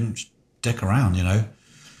he couldn't dick around,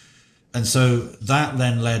 And so that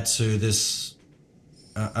then led to this,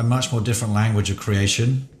 a much more different language of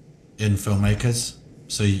creation in filmmakers.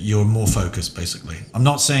 So you're more focused, basically. I'm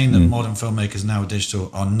not saying that modern filmmakers now with digital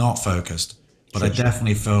are not focused, but I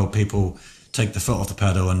definitely feel people take the foot off the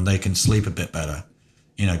pedal and they can sleep a bit better.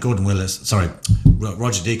 Roger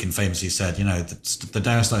Deakins famously said, the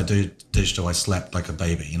day I started doing digital, I slept like a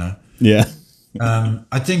baby, Yeah.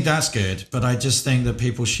 I think that's good, but I just think that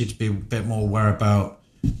people should be a bit more aware about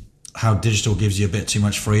how digital gives you a bit too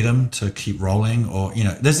much freedom to keep rolling, or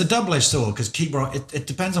there's a double-edged sword because it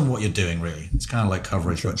depends on what you're doing, really. It's kind of like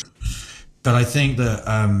coverage, but I think that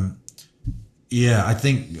I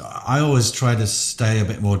think I always try to stay a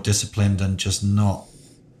bit more disciplined and just not.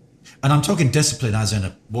 And I'm talking discipline as in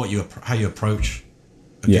how you approach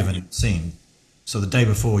a given scene. So the day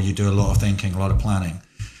before you do a lot of thinking, a lot of planning,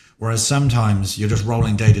 whereas sometimes you're just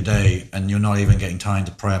rolling day to day and you're not even getting time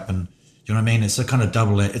to prep and. You know what I mean? It's a kind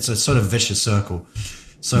of it's a sort of vicious circle.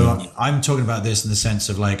 So I'm talking about this in the sense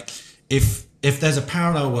of like, if there's a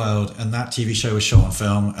parallel world and that TV show was shot on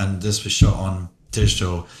film and this was shot on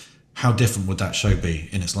digital, how different would that show be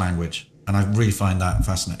in its language? And I really find that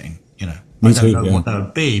fascinating. I don't know what that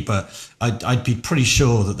would be, but I'd be pretty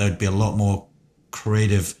sure that there'd be a lot more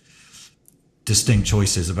creative, distinct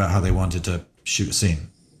choices about how they wanted to shoot a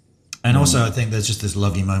scene. And also I think there's just this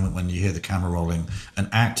lovely moment when you hear the camera rolling and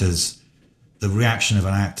the reaction of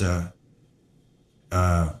an actor,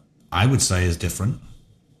 I would say, is different.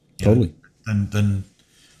 Totally. Than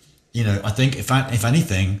I think if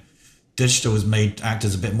anything, digital has made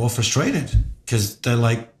actors a bit more frustrated because they're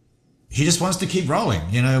like, he just wants to keep rolling.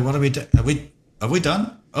 What are we do? Are we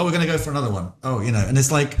done? Oh, we're going to go for another one. Oh, and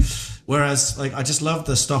it's like, whereas like I just love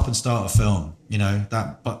the stop and start of film.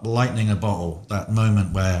 That lightning a bottle, that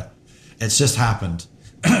moment where it's just happened.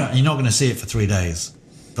 You're not going to see it for 3 days.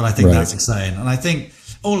 But I think that's exciting. And I think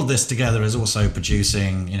all of this together is also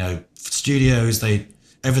producing, studios,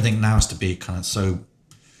 everything now has to be kind of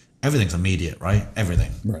everything's immediate, right? Everything.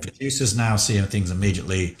 Right. Producers now seeing things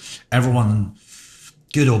immediately. Everyone,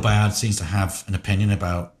 good or bad, seems to have an opinion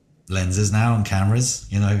about lenses now and cameras.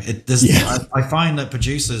 I find that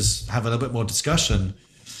producers have a little bit more discussion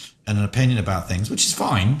and an opinion about things, which is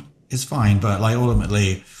fine. It's fine. But like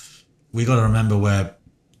ultimately, we got to remember where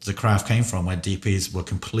the craft came from, where DPs were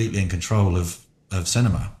completely in control of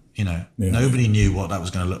cinema. Nobody knew what that was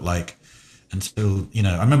going to look like until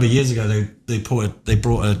I remember years ago they brought a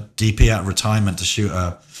DP out of retirement to shoot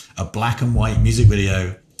a black and white music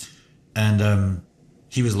video, and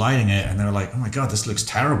he was lighting it, and they were like, "Oh my god, this looks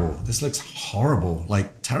terrible! This looks horrible,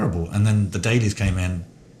 like terrible!" And then the dailies came in,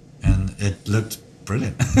 and it looked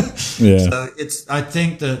brilliant. So I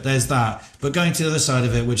think that there's that, but going to the other side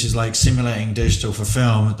of it, which is like simulating digital for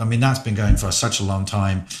film, I mean that's been going for such a long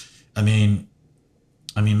time. I mean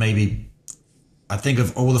maybe I think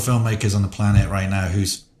of all the filmmakers on the planet right now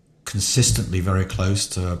who's consistently very close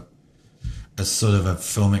to a sort of a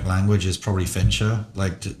filmic language is probably Fincher.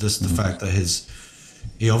 Like this, the fact that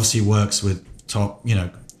he obviously works with top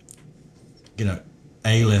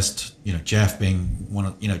A-list, Jeff being one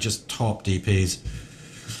of, just top DPs,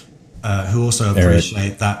 who also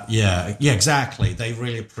appreciate that. Yeah, exactly. They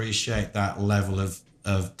really appreciate that level of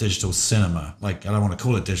digital cinema. Like, I don't want to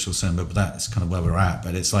call it digital cinema, but that's kind of where we're at.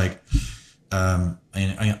 But it's like, on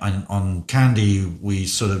Candy, we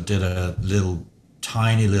sort of did a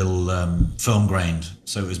tiny little film grain.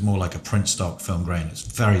 So it was more like a print stock film grain.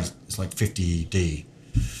 It's like 50D.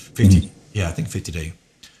 50, yeah, I think 50D.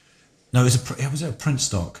 No, it was a print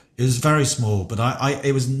stock. It was very small, but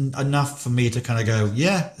it was enough for me to kind of go,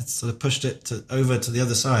 yeah, it sort of pushed it over to the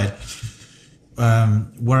other side.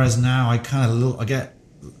 Whereas now I kind of I get,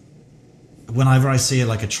 whenever I see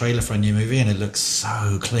like a trailer for a new movie and it looks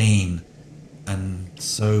so clean and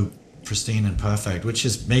so pristine and perfect, which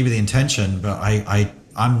is maybe the intention, but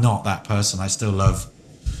I'm not that person. I still love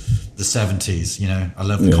the 70s, I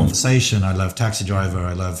love The Conversation. I love Taxi Driver.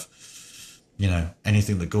 I love,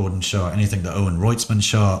 anything that Gordon shot, anything that Owen Reutemann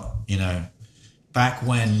shot, back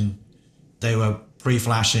when they were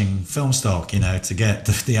pre-flashing film stock, to get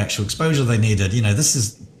the actual exposure they needed. This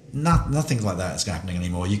is nothing like that is happening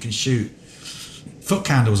anymore. You can shoot, foot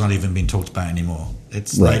candles aren't even being talked about anymore.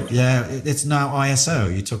 It's it's now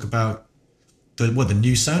ISO. You talk about the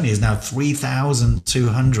new Sony is now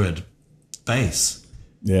 3,200 base.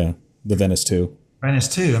 Yeah, the Venice 2. Venice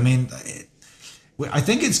 2. I mean, I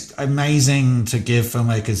think it's amazing to give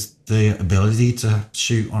filmmakers the ability to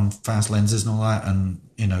shoot on fast lenses and all that, and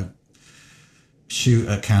shoot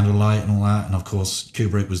at candlelight and all that. And of course,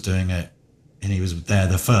 Kubrick was doing it, and he was there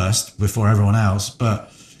the first before everyone else.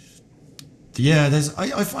 But yeah,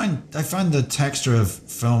 I find the texture of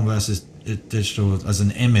film versus digital as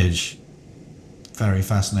an image very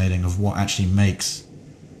fascinating, of what actually makes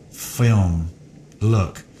film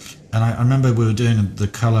look. And I remember we were doing the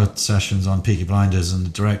color sessions on Peaky Blinders, and the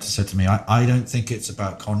director said to me, I don't think it's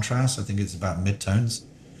about contrast, I think it's about midtones.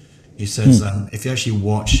 He says, if you actually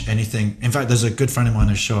watch anything, in fact, there's a good friend of mine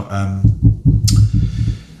who shot a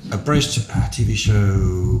British TV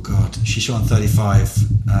show, God, she shot on 35,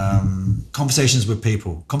 Conversations with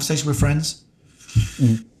People, Conversation with Friends.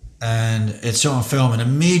 and it's shot on film. And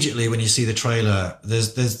immediately when you see the trailer,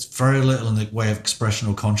 there's very little in the way of expression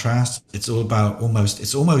or contrast. It's all about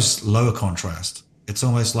it's almost lower contrast. It's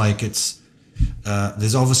almost like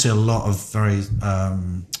there's obviously a lot of very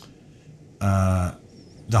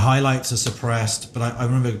the highlights are suppressed, but I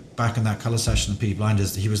remember back in that color session of Peaky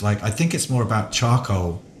Blinders, he was like, I think it's more about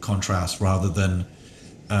charcoal contrast rather than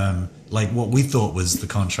like what we thought was the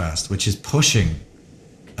contrast, which is pushing,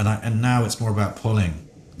 and now it's more about pulling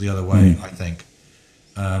the other way. I think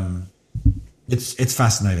it's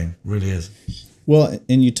fascinating, really is. Well,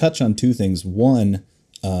 and you touch on two things. One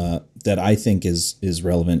that I think is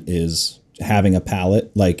relevant is having a palette.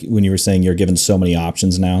 Like when you were saying you're given so many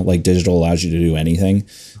options now, like digital allows you to do anything.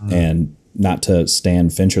 And not to Stan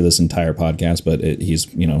Fincher this entire podcast, but he's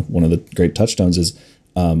one of the great touchstones is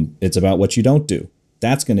it's about what you don't do.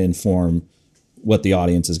 That's going to inform what the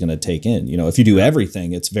audience is going to take in. If you do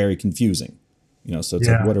everything, it's very confusing. So it's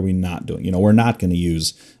like, what are we not doing? We're not going to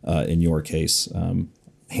use, in your case,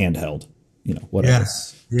 handheld, whatever.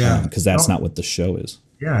 Yes. Yeah. Because that's not what the show is.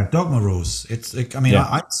 Yeah. Dogma rules.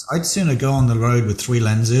 I'd sooner go on the road with 3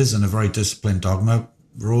 lenses and a very disciplined dogma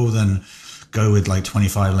rule than go with like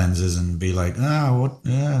 25 lenses and be like,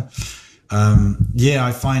 I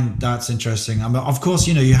find that's interesting. Of course,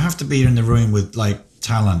 you have to be in the room with like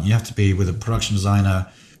talent. You have to be with a production designer,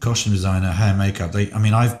 costume designer, hair, makeup.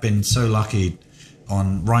 I've been so lucky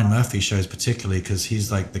on Ryan Murphy shows, particularly because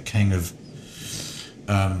he's like the king of,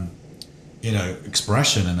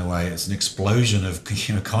 expression in a way. It's an explosion of,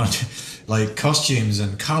 like costumes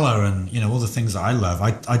and color and, all the things that I love.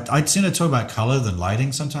 I'd sooner talk about color than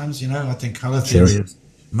lighting sometimes, I think color theory is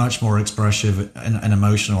much more expressive and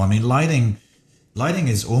emotional. Lighting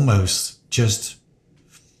is almost just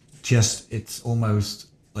it's almost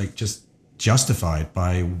like just justified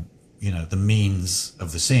by the means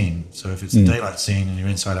of the scene. So if it's a daylight scene and you're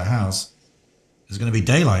inside a house, there's going to be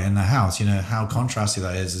daylight in the house. How contrasty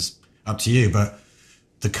that is up to you, but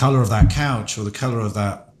the color of that couch or the color of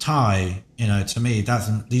that tie, to me,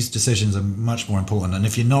 these decisions are much more important. And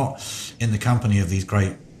if you're not in the company of these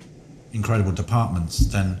great, incredible departments,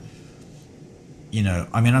 then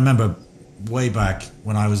I remember way back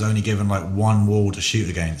when I was only given like one wall to shoot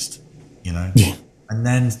against, and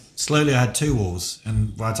then slowly I had 2 walls,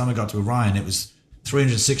 and by the time I got to Orion, it was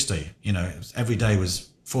 360. Every day was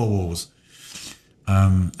 4 walls.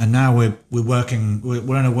 And now we're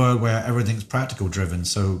in a world where everything's practical driven.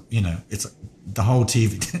 So, it's the whole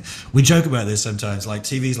TV. We joke about this sometimes, like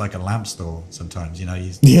TV's like a lamp store sometimes,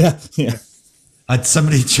 Yeah.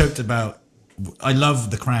 Somebody joked about, I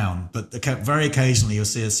love The Crown, but very occasionally you'll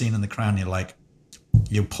see a scene in The Crown,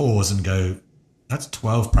 you'll pause and go, that's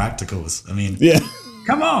 12 practicals.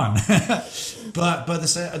 Come on. but at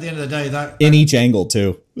the end of the day, that in each angle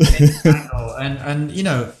too. and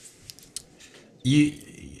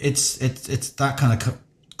it's that kind of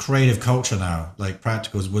creative culture now. Like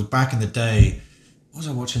practicals was back in the day. What was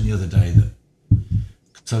I watching the other day?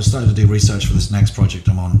 So I started to do research for this next project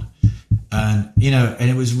I'm on, and and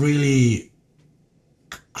it was really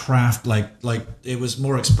craft like it was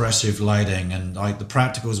more expressive lighting, and like the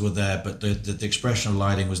practicals were there, but the expression of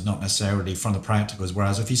lighting was not necessarily from the practicals.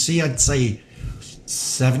 Whereas if you see, I'd say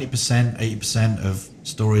 70%, 80% of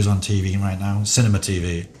stories on TV right now, cinema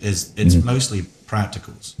TV, it's mostly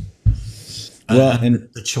practicals. And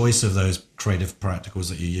the choice of those creative practicals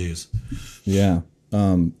that you use. Yeah.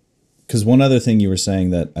 Because one other thing you were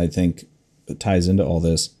saying that I think ties into all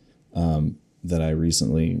this, that I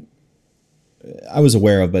was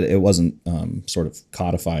aware of, but it wasn't sort of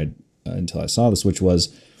codified until I saw this, which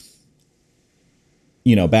was,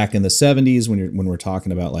 back in the 70s when we're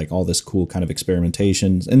talking about like all this cool kind of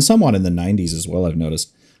experimentation, and somewhat in the 90s as well, I've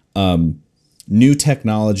noticed, new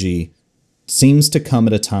technology seems to come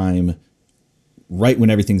at a time right when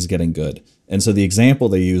everything's getting good. And so the example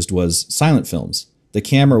they used was silent films. The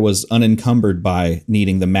camera was unencumbered by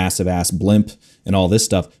needing the massive ass blimp and all this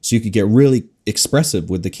stuff. So you could get really expressive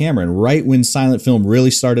with the camera. And right when silent film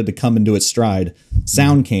really started to come into its stride,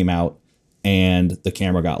 sound came out and the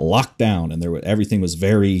camera got locked down, and everything was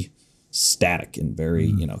very static and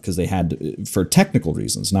very, because they had to, for technical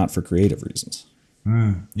reasons, not for creative reasons.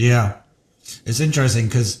 Yeah. It's interesting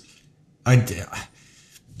because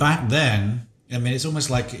back then, it's almost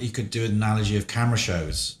like you could do an analogy of camera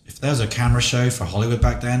shows. If there was a camera show for Hollywood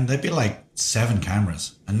back then, there'd be like 7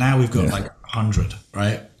 cameras. And now we've got like 100,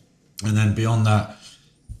 right? And then beyond that,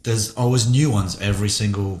 there's always new ones every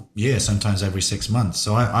single year, sometimes every 6 months.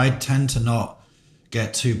 So I tend to not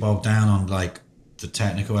get too bogged down on like the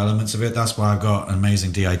technical elements of it. That's why I've got an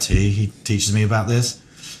amazing DIT. He teaches me about this.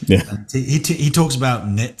 Yeah. And he talks about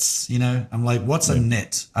knits. I'm like, what's a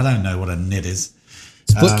knit? I don't know what a knit is.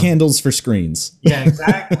 Split candles for screens. Yeah,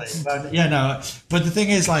 exactly. But the thing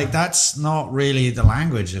is, like, that's not really the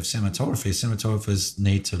language of cinematography. Cinematographers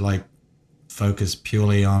need to like focus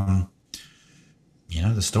purely on,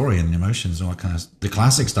 the story and the emotions and all that kind of the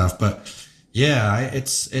classic stuff. But yeah,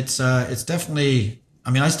 it's definitely.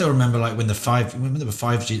 I mean, I still remember like when the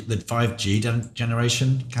 5G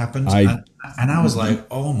generation happened, and I was like,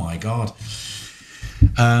 oh my god.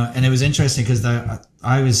 And it was interesting because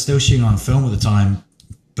I was still shooting on film at the time.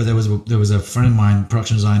 But there was a friend of mine,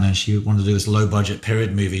 production designer, and she wanted to do this low budget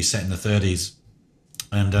period movie set in the 30s,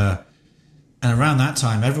 and around that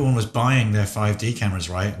time, everyone was buying their 5D cameras,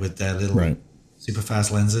 right, with their little super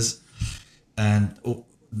fast lenses, and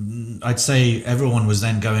I'd say everyone was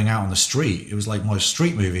then going out on the street. It was like most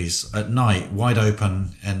street movies at night, wide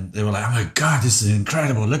open, and they were like, "Oh my god, this is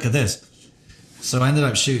incredible! Look at this!" So I ended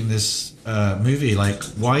up shooting this movie like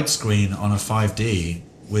widescreen on a 5D.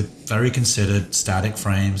 With very considered static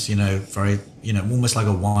frames, very, almost like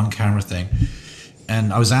a one camera thing.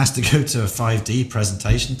 And I was asked to go to a 5D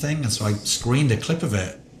presentation thing. And so I screened a clip of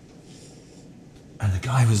it. And the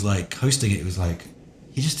guy was like hosting it. He was like,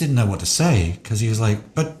 he just didn't know what to say. Cause he was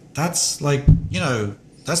like, but that's like,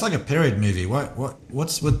 that's like a period movie.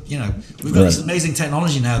 What's with, we've got this amazing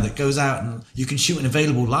technology now that goes out and you can shoot in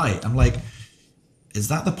available light. I'm like, is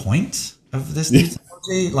that the point of this new technology?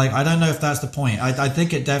 Like, I don't know if that's the point. I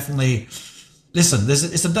think it definitely. Listen,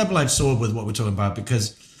 it's a double-edged sword with what we're talking about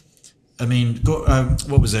because, I mean,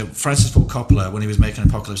 what was it? Francis Ford Coppola, when he was making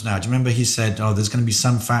Apocalypse Now, do you remember he said, "Oh, there's going to be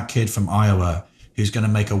some fat kid from Iowa who's going to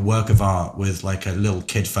make a work of art with like a little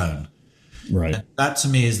kid phone." Right. And that to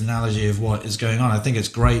me is an analogy of what is going on. I think it's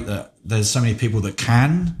great that there's so many people that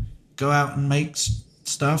can go out and make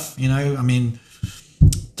stuff. I mean,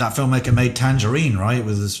 that filmmaker made Tangerine, right,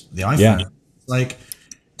 with the iPhone. Yeah. Like.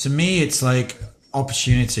 To me, it's like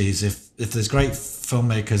opportunities. If there's great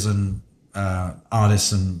filmmakers and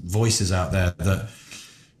artists and voices out there that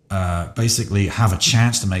basically have a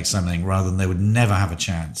chance to make something rather than they would never have a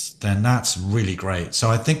chance, then that's really great. So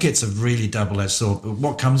I think it's a really double-edged sword. But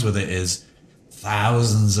what comes with it is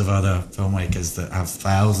thousands of other filmmakers that have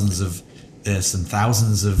thousands of this and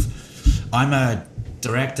thousands of. I'm a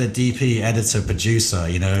director, DP, editor, producer.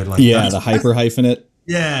 The hyper hyphenate.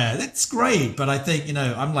 Yeah, that's great, but I think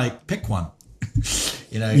I'm like, pick one.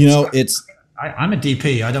 It's. I'm a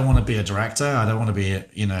DP. I don't want to be a director. I don't want to be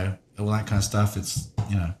all that kind of stuff. It's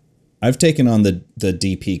I've taken on the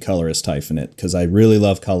DP colorist hyphenate because I really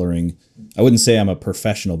love coloring. I wouldn't say I'm a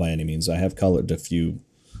professional by any means. I have colored a few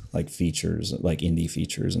like features, like indie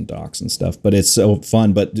features and docs and stuff, but it's so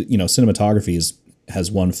fun. But cinematography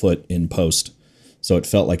has one foot in post, so it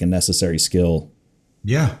felt like a necessary skill.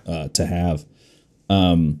 Yeah. To have.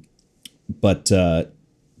 But to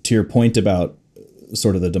your point about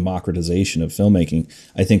sort of the democratization of filmmaking,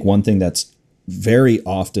 I think one thing that's very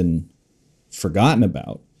often forgotten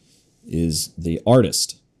about is the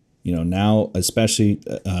artist. Now, especially,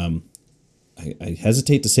 I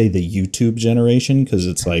hesitate to say the YouTube generation because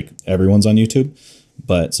it's like everyone's on YouTube,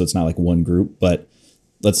 but so it's not like one group, but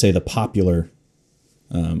let's say the popular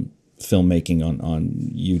filmmaking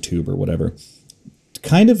on YouTube or whatever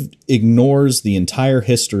kind of ignores the entire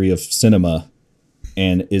history of cinema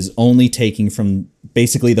and is only taking from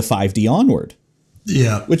basically the 5D onward.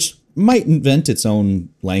 Yeah. Which might invent its own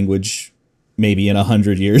language maybe in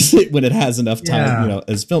 100 years when it has enough time,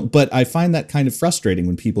 as film. But I find that kind of frustrating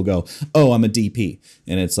when people go, "Oh, I'm a DP."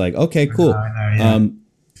 And it's like, okay, cool. I know,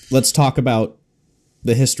 let's talk about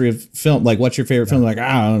the history of film. Like, what's your favorite film? Like,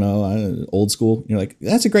 I don't know, old school. You're like,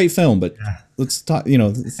 that's a great film, but let's talk,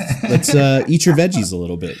 let's eat your veggies a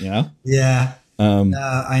little bit, Yeah.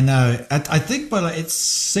 I know. I think, but it's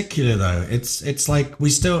secular though. It's like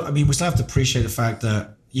we still have to appreciate the fact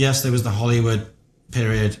that yes, there was the Hollywood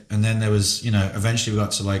period, and then there was, eventually we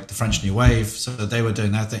got to like the French New Wave, so that they were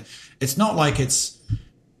doing that thing. It's not like it's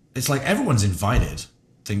like everyone's invited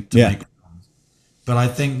to make films. But I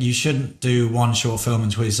think you shouldn't do one short film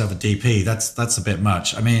and call yourself a DP. That's a bit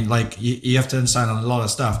much. I mean, like you have to understand on a lot of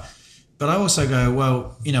stuff. But I also go,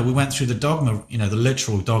 well, we went through the dogma, the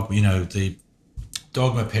literal dogma, the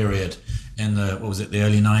dogma period in the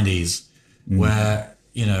early 90s, where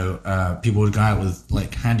people would go out with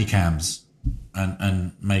like handy cams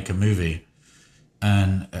and make a movie,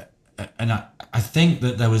 and I think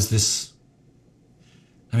that there was this.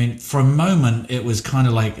 I mean, for a moment, it was kind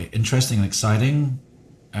of like interesting and exciting,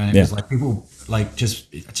 and it was like people like just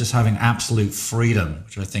having absolute freedom,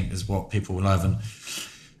 which I think is what people love. And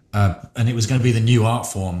and it was going to be the new art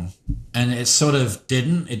form, and it sort of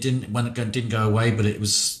didn't. It didn't go away, but it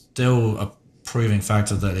was still a proving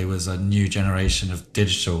factor that it was a new generation of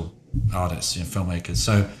digital artists, filmmakers.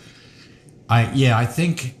 So, I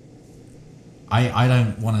think I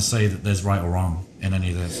don't want to say that there's right or wrong in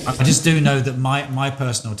any of this. I just do know that my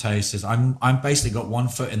personal taste is I'm basically got one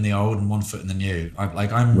foot in the old and one foot in the new.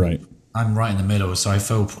 I'm right in the middle, so I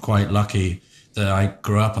feel quite lucky that I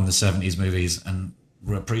grew up on the 70s movies and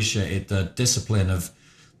appreciated the discipline of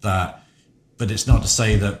that. But it's not to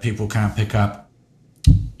say that people can't pick up,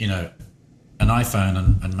 an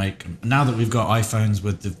iPhone and make. Now that we've got iPhones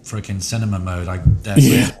with the freaking cinema mode,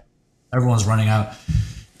 everyone's running out.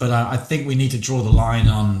 But I think we need to draw the line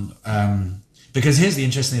on, because here's the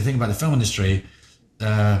interesting thing about the film industry: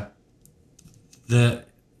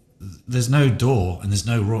 there's no door and there's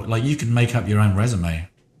no like you can make up your own resume.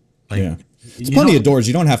 There's plenty of doors.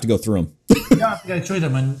 You don't have to go through them. You don't have to go through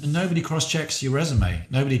them, and nobody cross-checks your resume.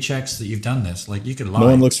 Nobody checks that you've done this. Like, you could lie. No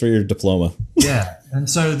one looks for your diploma. Yeah, and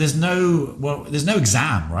so there's no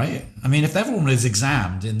exam, right? I mean, if everyone was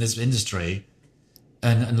examined in this industry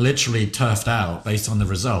and literally turfed out based on the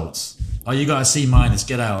results, you got a C-,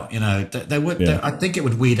 get out. They would. I think it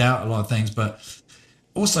would weed out a lot of things, but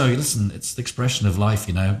also, listen, it's the expression of life.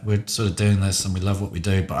 We're sort of doing this and we love what we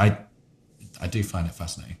do, but I do find it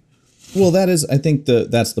fascinating. Well, I think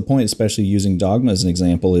that's the point, especially using Dogma as an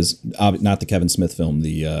example, is not the Kevin Smith film,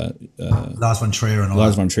 the Lars von Trier and all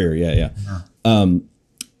Lars von Trier, yeah.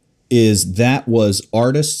 Is that was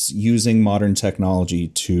artists using modern technology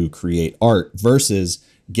to create art versus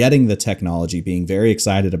getting the technology, being very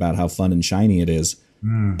excited about how fun and shiny it is,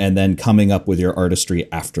 and then coming up with your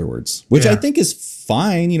artistry afterwards, which I think is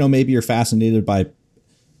fine. Maybe you're fascinated by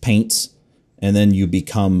paints, and then you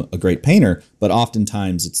become a great painter. But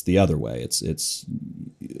oftentimes it's the other way. It's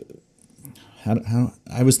how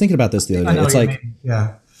I was thinking about this the other day. It's like,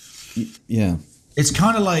 yeah. It's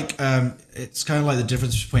kind of like the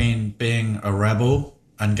difference between being a rebel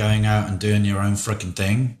and going out and doing your own freaking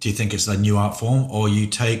thing. Do you think it's a new art form, or you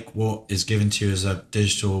take what is given to you as a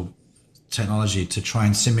digital technology to try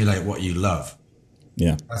and simulate what you love?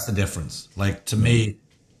 Yeah, that's the difference. Like, to me,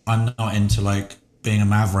 I'm not into like being a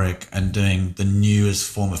maverick and doing the newest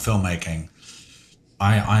form of filmmaking.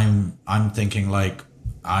 I'm thinking like,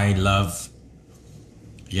 I love,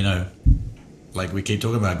 like we keep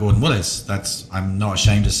talking about Gordon Willis. I'm not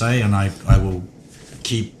ashamed to say, and I will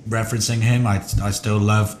keep referencing him. I still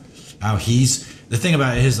love how the thing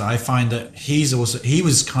about it is I find that he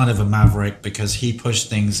was kind of a maverick because he pushed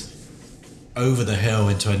things over the hill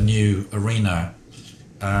into a new arena.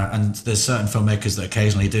 And there's certain filmmakers that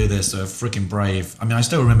occasionally do this that are freaking brave. I mean, I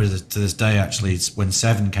still remember to this day, actually, when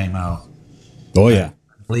Seven came out. Oh, yeah.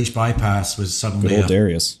 Bleach Bypass was suddenly good old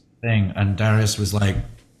Darius thing. And Darius was like,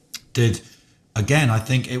 again, I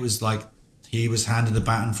think it was like he was handed the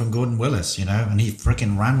baton from Gordon Willis, and he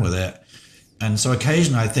freaking ran with it. And so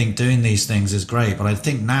occasionally I think doing these things is great, but I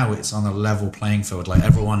think now it's on a level playing field. Like,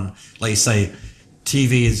 everyone, like you say,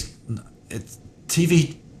 TV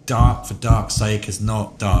dark for dark's sake is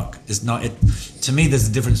not dark. It's not it. To me, there's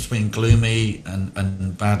a difference between gloomy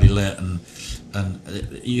and badly lit, and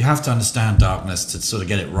you have to understand darkness to sort of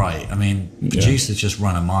get it right. I mean, producers just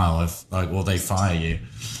run a mile of or they fire you.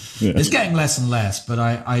 Yeah. It's getting less and less, but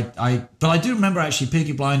I do remember actually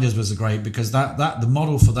Peaky Blinders was great, because that the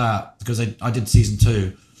model for that, because I did season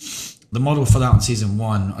 2. The model for that on season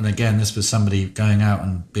 1, and again, this was somebody going out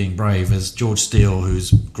and being brave, is George Steele,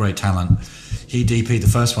 who's great talent. He DP'd the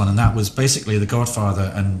first one, and that was basically The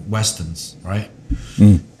Godfather and Westerns, right?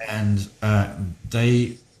 And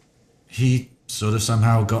he sort of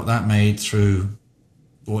somehow got that made through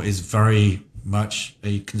what is very much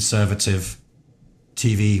a conservative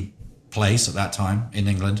TV place at that time in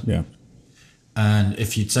England. Yeah. And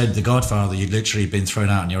if you'd said The Godfather, you'd literally been thrown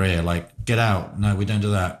out in your ear, like, get out. No, we don't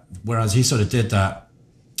do that. Whereas he sort of did that,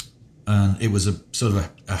 and it was a sort of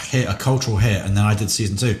a hit, a cultural hit. And then I did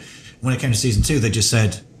season 2. When it came to season 2, they just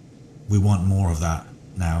said, we want more of that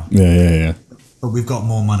now. Yeah. But we've got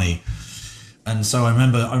more money. And so I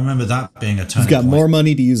remember that being a turning You've got point. more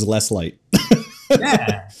money to use less light.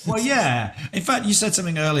 Yeah. Well, yeah. In fact, you said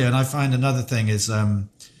something earlier, and I find another thing is, I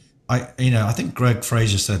think Greg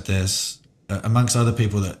Fraser said this, amongst other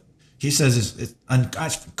people, that he says, and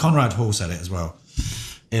actually Conrad Hall said it as well,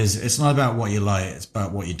 is it's not about what you like, it's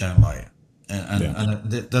about what you don't like.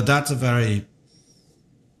 And that's a very,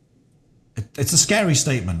 it's a scary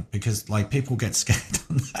statement, because like people get scared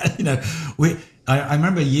on that. I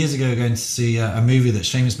remember years ago going to see a movie that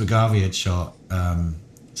Seamus McGarvey had shot,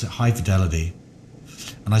 it's High Fidelity.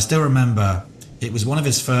 And I still remember it was one of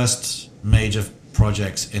his first major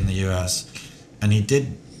projects in the US, and he did.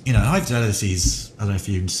 High Fidelity's, I don't know if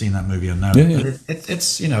you've seen that movie or no. Yeah. But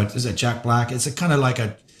it's is it Jack Black? It's a kind of like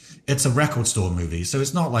it's a record store movie, so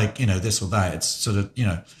it's not like this or that. It's sort of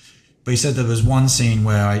But he said there was one scene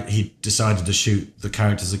where he decided to shoot the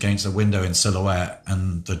characters against a window in silhouette,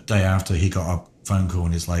 and the day after he got a phone call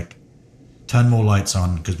and he's like, "Turn more lights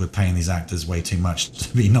on because we're paying these actors way too much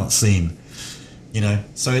to be not seen."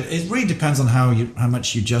 So it really depends on how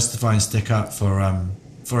much you justify and stick up for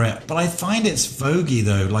it. But I find it's voguey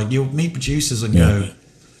though. Like you'll meet producers and go,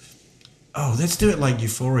 "Oh, let's do it like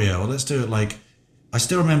Euphoria," or "Let's do it like." I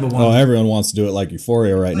still remember one. Oh, everyone wants to do it like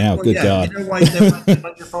Euphoria right now. Good God! You know why they want to do it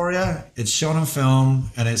like Euphoria? It's shot on film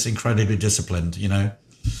and it's incredibly disciplined.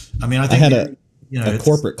 I mean, I think I had a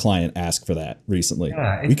corporate client ask for that recently.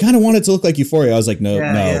 Yeah, we kind of want it to look like Euphoria. I was like, no.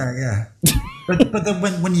 Yeah. But then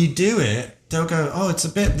when you do it, they'll go, "Oh, it's a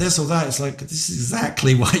bit this or that." It's like, this is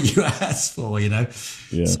exactly what you asked for, Yeah.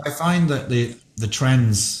 So I find that the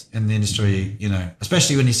trends in the industry,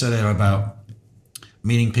 especially when you said there about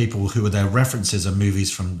meeting people who were their references are movies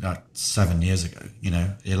from like 7 years ago,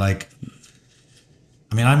 you're like,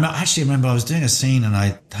 I mean, I actually remember I was doing a scene and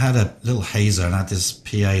I had a little hazer and I had this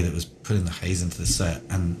PA that was putting the haze into the set,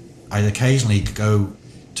 and I'd occasionally go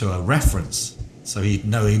to a reference so he'd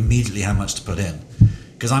know immediately how much to put in,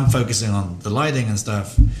 because I'm focusing on the lighting and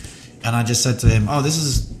stuff. And I just said to him, "Oh, this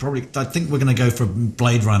is probably, I think we're going to go for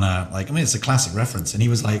Blade Runner." Like, I mean, it's a classic reference. And he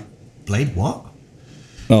was like, "Blade what?"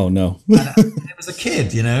 Oh, no. And it was a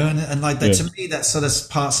kid, and like that, to me, that sort of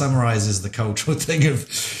part summarizes the cultural thing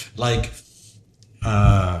of like,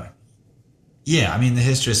 I mean, the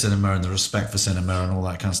history of cinema and the respect for cinema and all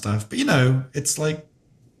that kind of stuff. But, it's like,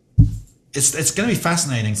 it's going to be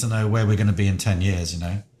fascinating to know where we're going to be in 10 years,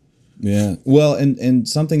 Yeah. Well, and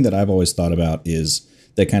something that I've always thought about is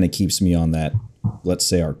that kind of keeps me on that, let's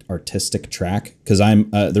say, artistic track. Because I'm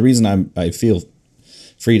the reason I feel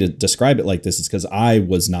free to describe it like this is because I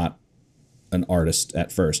was not an artist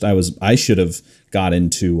at first. I should have got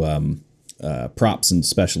into props and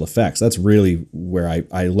special effects. That's really where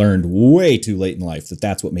I learned way too late in life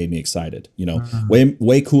that's what made me excited.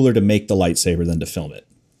 Way cooler to make the lightsaber than to film it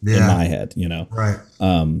in my head. Right.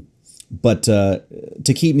 But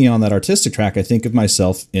to keep me on that artistic track, I think of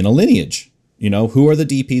myself in a lineage. Who are the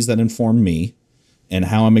DPs that inform me, and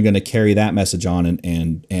how am I going to carry that message on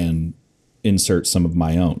and insert some of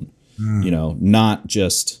my own, not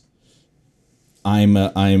just I'm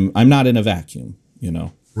not in a vacuum,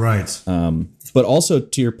 Right. But also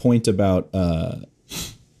to your point about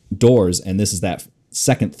doors, and this is that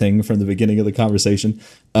second thing from the beginning of the conversation.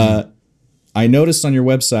 I noticed on your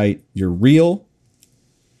website, your reel,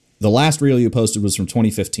 the last reel you posted was from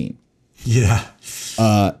 2015. Yeah.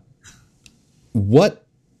 What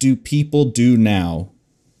do people do now?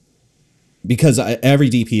 Because every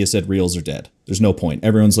DP has said reels are dead. There's no point.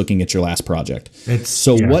 Everyone's looking at your last project.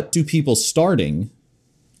 What do people starting,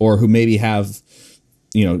 or who maybe have,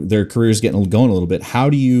 their careers going a little bit, how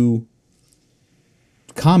do you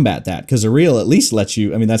combat that? Because a reel at least lets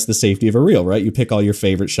you, I mean, that's the safety of a reel, right? You pick all your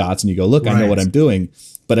favorite shots and you go, look, I know what I'm doing.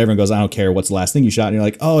 But everyone goes, I don't care. What's the last thing you shot? And you're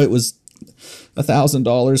like, oh, it was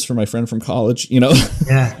 $1,000 for my friend from college, Yeah.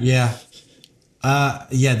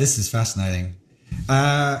 This is fascinating.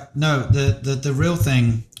 No, the real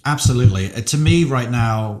thing, absolutely. To me, right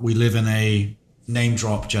now, we live in a name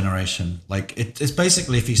drop generation. Like it's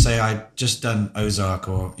basically, if you say I just done Ozark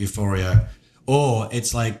or Euphoria, or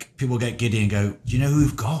it's like people get giddy and go, do you know who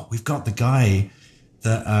we've got? We've got the guy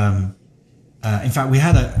that, in fact, we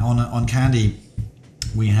had on Candy,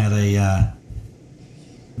 we had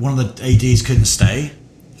one of the ADs couldn't stay.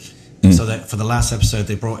 So that for the last episode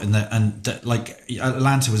they brought in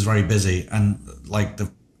Atlanta was very busy, and like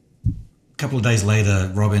the couple of days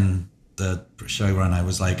later, Robin, the showrunner,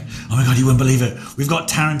 was like, "Oh my God, you wouldn't believe it! We've got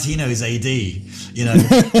Tarantino's AD,"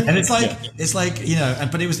 and it's like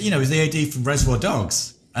but it was it was the AD from Reservoir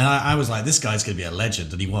Dogs, and I was like, this guy's gonna be a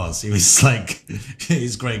legend, and he was like,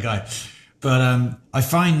 he's a great guy. But I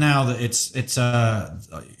find now that it's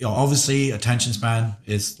obviously attention span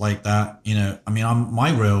is like that. I mean, on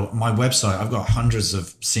my website, I've got hundreds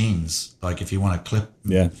of scenes. Like if you want to clip,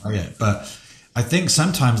 But I think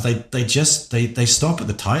sometimes they stop at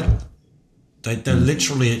the title. They're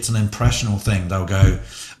literally, it's an impressional thing. They'll go,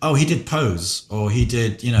 oh, he did Pose, or he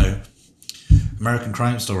did American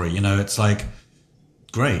Crime Story. It's like,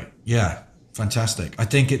 great, yeah, fantastic. I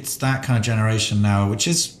think it's that kind of generation now, which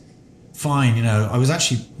is fine. I was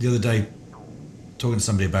actually the other day talking to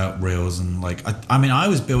somebody about reels, and like I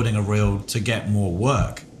was building a reel to get more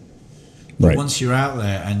work. But once you're out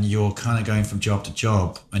there and you're kind of going from job to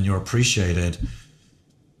job and you're appreciated,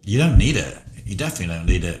 you don't need it. You definitely don't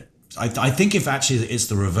need it. I think if actually it's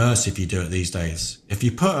the reverse if you do it these days. If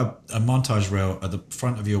you put a montage reel at the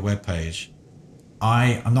front of your webpage,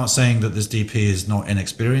 I'm not saying that this DP is not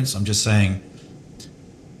inexperienced. I'm just saying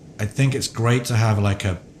I think it's great to have like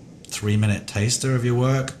a 3-minute taster of your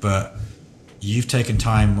work, but you've taken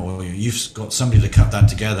time or you've got somebody to cut that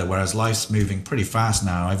together, whereas life's moving pretty fast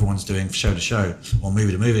now. Everyone's doing show to show or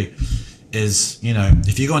movie to movie. Is,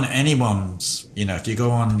 if you go on anyone's, if you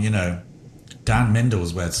go on, Dan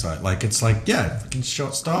Mindell's website, like it's like, yeah, fucking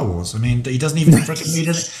shot Star Wars. I mean, he doesn't even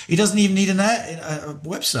he doesn't even need a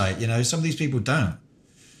website. Some of these people don't.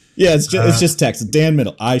 Yeah, it's just text. Dan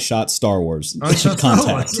Mindell, I shot Star Wars. I shot Star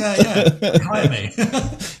Wars. Yeah. Hire me.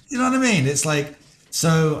 You know what I mean? It's like,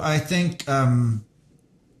 so I think,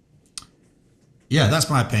 that's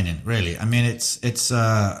my opinion, really. I mean, it's.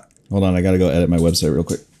 Hold on, I got to go edit my website real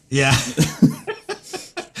quick. Yeah.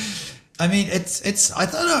 I mean, it's. I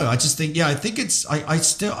don't know. I just think. Yeah, I think it's. I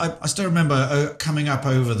still remember coming up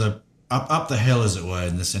over up the hill, as it were,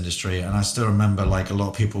 in this industry, and I still remember like a lot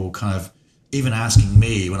of people kind of even asking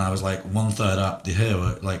me when I was like 1/3 up the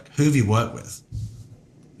hill, like, who have you worked with?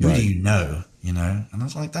 Who do you know? And I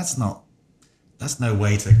was like, that's no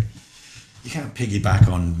way to. You can't piggyback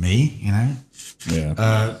on me,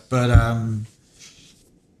 Yeah.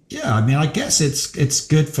 Yeah, I mean, I guess it's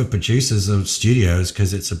good for producers of studios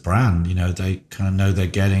because it's a brand. They kind of know they're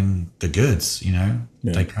getting the goods. Yeah.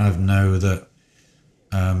 They kind of know that.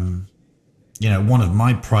 One of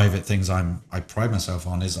my private things I pride myself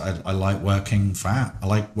on is I like working fast. I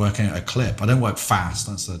like working at a clip. I don't work fast.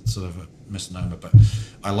 That's a sort of a misnomer, but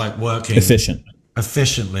I like working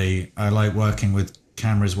efficiently. I like working with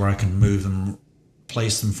cameras where I can move them,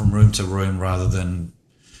 place them from room to room rather than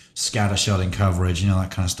scattershotting coverage,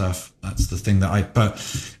 that kind of stuff. That's the thing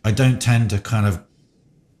but I don't tend to kind of,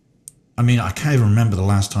 I mean, I can't even remember the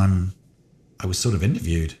last time I was sort of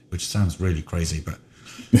interviewed, which sounds really crazy, but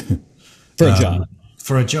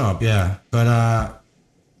for a job. Yeah. But,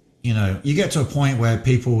 you get to a point where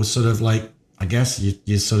people sort of like, I guess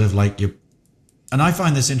you sort of like and I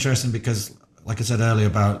find this interesting because like I said earlier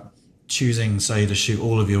about choosing, say, to shoot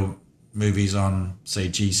all of your movies on, say,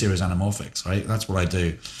 G series anamorphics, right? That's what I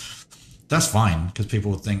do. That's fine because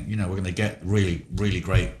people think, we're going to get really, really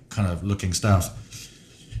great kind of looking stuff.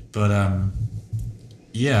 But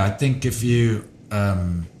I think if you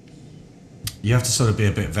have to sort of be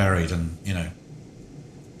a bit varied and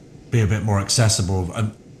be a bit more accessible.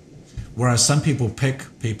 Whereas some people pick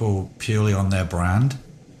people purely on their brand,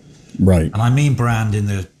 right? And I mean brand in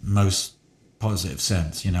the most positive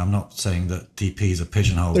sense. I'm not saying that DPs are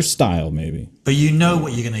pigeonholed. Their style, maybe. But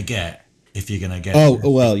what you're going to get if you're going to get. Oh,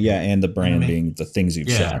 well, yeah, and the brand being the things you've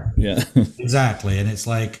said. Yeah, exactly. And it's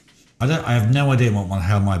like, I have no idea what the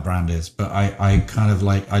hell my brand is, but I kind of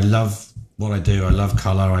like, I love what I do. I love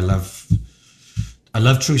color. I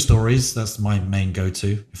love true stories. That's my main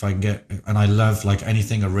go-to if I can get, and I love like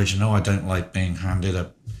anything original. I don't like being handed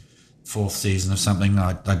a 4th season of something.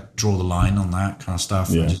 I draw the line on that kind of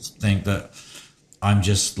stuff. Yeah. I just think that I'm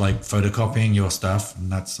just like photocopying your stuff,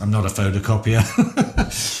 and I'm not a photocopier.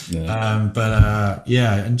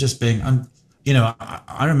 And just being,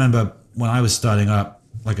 I remember when I was starting up,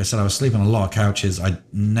 like I said, I was sleeping on a lot of couches. I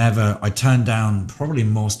turned down probably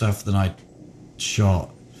more stuff than I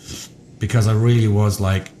shot because I really was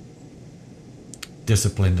like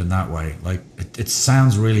disciplined in that way. Like it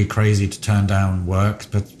sounds really crazy to turn down work,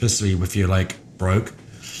 but especially if you're like broke.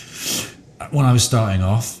 When I was starting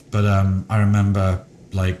off, but I remember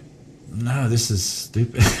like, no, this is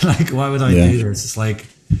stupid. Like, why would I do this? It's like,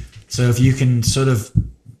 so if you can sort of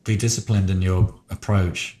be disciplined in your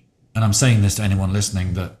approach, and I'm saying this to anyone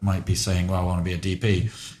listening that might be saying, well, I want to be a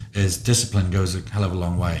DP, is discipline goes a hell of a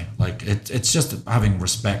long way. Like it's just having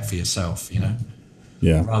respect for yourself,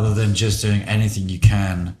 yeah, rather than just doing anything you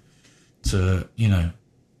can to,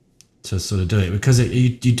 to sort of do it, because you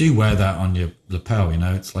do wear that on your lapel,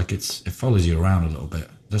 it's like it follows you around a little bit.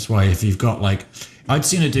 That's why if you've got like, I'd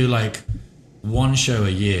sooner do like 1 show a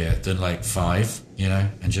year than like 5,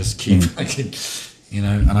 and just keep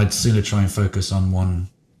and I'd sooner try and focus on one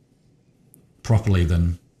properly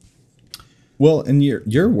than. Well, and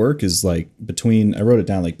your work is like between, I wrote it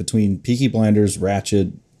down, like between Peaky Blinders,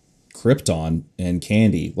 Ratchet, Krypton, and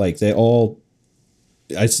Candy, like they all.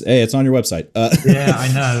 Hey, it's on your website. Yeah,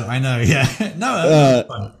 I know. Yeah,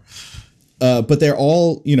 no. But they're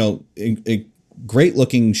all, great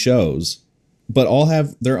looking shows, but all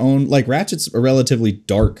have their own. Like Ratchet's a relatively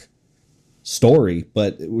dark story,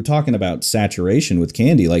 but we're talking about saturation with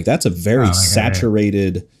Candy. Like that's a very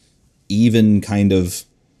saturated, even kind of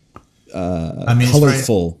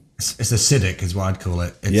colorful it's acidic is what I'd call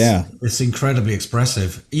it. It's incredibly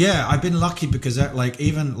expressive. Yeah, I've been lucky because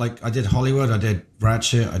even I did Hollywood, I did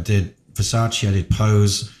Ratchet, I did Versace, I did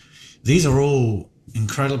Pose. These are all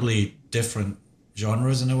incredibly different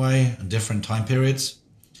genres in a way and different time periods.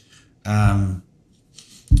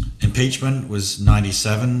 Impeachment was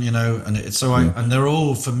 97, and and they're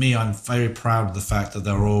all, for me, I'm very proud of the fact that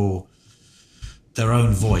they're all their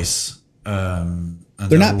own voice. And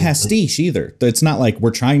they're not pastiche either. It's not like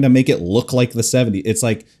we're trying to make it look like the 70s. It's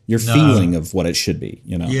like your feeling of what it should be,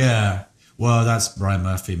 Yeah. Well, that's Brian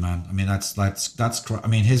Murphy, man. I mean, I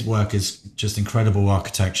mean, his work is just incredible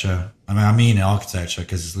architecture. I mean architecture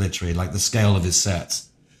because it's literally like the scale of his sets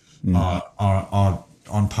are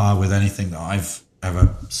on par with anything that I've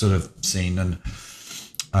ever sort of seen. And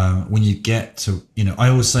when you get to, I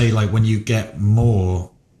always say, like, when you get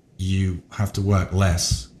more, you have to work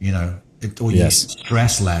less, you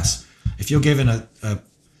stress less. If you're given I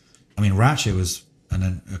mean, Ratchet was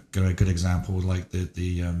a good example. Like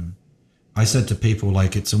I said to people,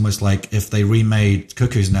 like, it's almost like if they remade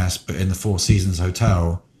Cuckoo's Nest, but in the Four Seasons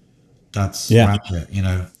Hotel, that's Ratchet,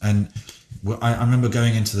 And I remember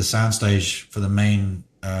going into the soundstage for the main,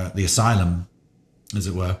 the Asylum, as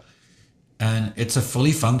it were. And it's a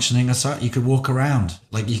fully functioning asylum. You could walk around,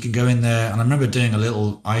 like you could go in there. And I remember doing a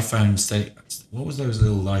little iPhone steady. What was those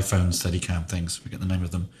little iPhone Steadicam things? I forget the name of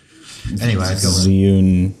them. Anyway,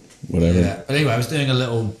 Zhiyun, whatever. Yeah. But anyway, I was doing a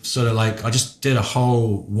little sort of like, I just did a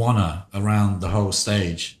whole wanna around the whole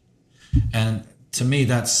stage. And to me,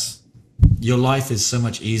 your life is so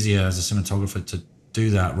much easier as a cinematographer to do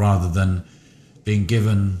that rather than being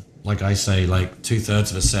given, like I say, like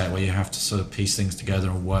 2/3 of a set where you have to sort of piece things together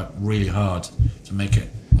and work really hard to make it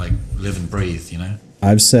like live and breathe,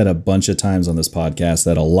 I've said a bunch of times on this podcast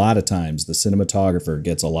that a lot of times the cinematographer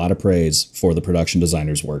gets a lot of praise for the production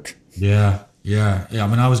designer's work. Yeah. I mean,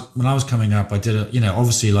 when I was coming up, I did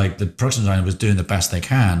obviously, like, the production designer was doing the best they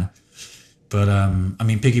can. But I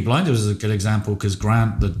mean, Peaky Blinders is a good example because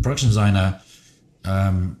Grant, the production designer,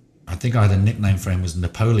 I think I had a nickname for him, was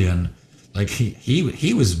Napoleon. Like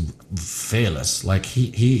he was fearless. Like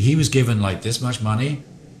he was given like this much money,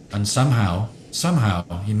 and somehow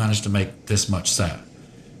he managed to make this much set.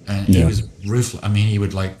 And he was ruthless. I mean, he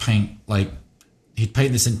would like paint, like he'd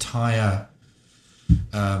paint this entire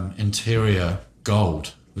interior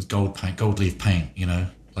gold with gold leaf paint.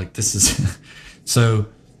 Like this is so.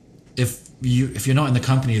 If you're not in the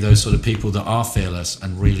company of those sort of people that are fearless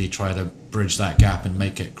and really try to bridge that gap and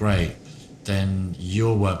make it great, then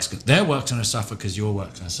their work's going to suffer because your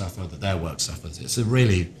work's going to suffer, that their work suffers.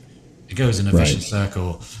 It goes in a vicious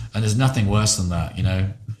circle, and there's nothing worse than that,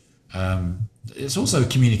 It's also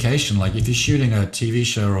communication. Like if you're shooting a TV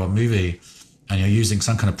show or a movie and you're using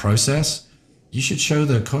some kind of process, you should show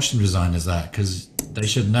the costume designers that, because they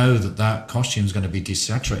should know that costume is going to be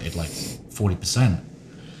desaturated like 40%.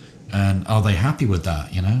 And are they happy with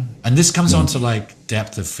that, And this comes on to like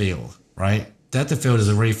depth of field, right? Depth of field is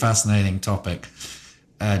a really fascinating topic.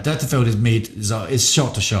 Depth of field is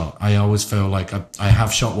shot to shot. I always feel like I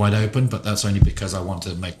have shot wide open, but that's only because I want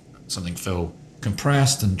to make something feel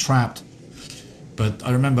compressed and trapped. But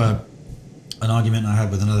I remember an argument I had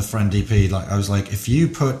with another friend, DP. Like I was like, if you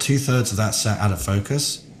put 2/3 of that set out of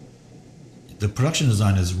focus, the production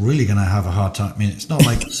designer is really going to have a hard time. I mean, it's not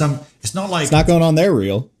going on their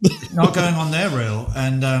reel. It's not going on their reel.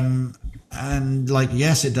 And like,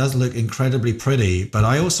 yes, it does look incredibly pretty, but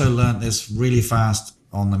I also learned this really fast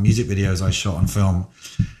on the music videos I shot on film.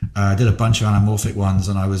 I did a bunch of anamorphic ones,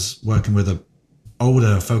 and I was working with an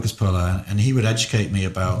older focus puller, and he would educate me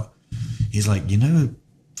about, he's like,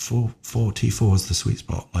 4T4 is the sweet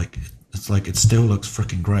spot. Like, it's like, it still looks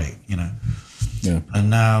freaking great, Yeah.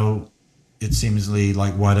 And now it seemsly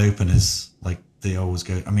like wide open is like they always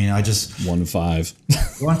go. I mean, I just 1.5,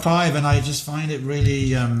 1.5, and I just find it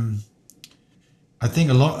really. I think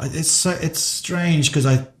a lot. It's strange because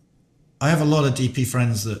I have a lot of DP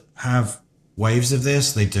friends that have waves of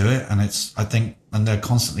this. They do it, and they're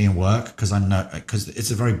constantly in work because I know, because it's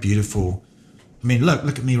a very beautiful. I mean,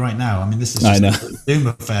 look at me right now. I mean, this is just a Doom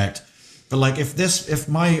effect. But like, if this is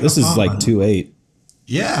like 2.8.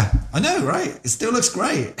 Yeah, I know, right? It still looks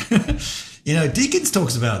great. Deakins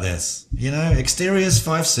talks about this. Exteriors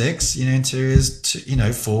 5.6, interiors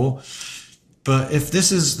 4. But if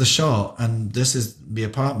this is the shot and this is the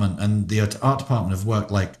apartment, and the art department have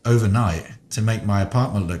worked like overnight to make my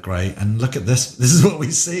apartment look great, and look at this, this is what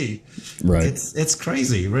we see. Right. It's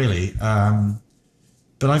crazy, really.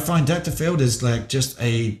 But I find depth of field is like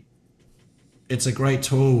it's a great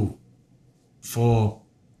tool for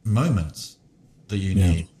moments that you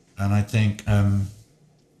need. And I think,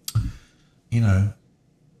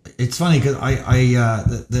 it's funny because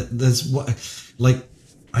there's what, like,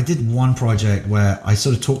 I did one project where I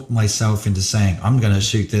sort of talked myself into saying I'm going to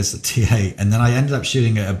shoot this at T8, and then I ended up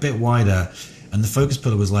shooting it a bit wider, and the focus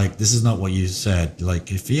puller was like, "This is not what you said. Like,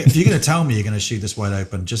 if you're going to tell me you're going to shoot this wide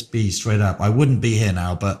open, just be straight up. I wouldn't be here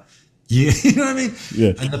now, but you know what I mean?"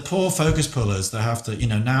 Yeah. And the poor focus pullers, they have to,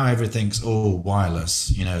 now everything's all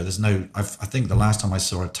wireless. There's no. I think the last time I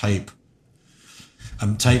saw a tape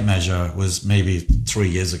measure was maybe 3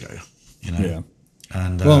 years ago. Yeah.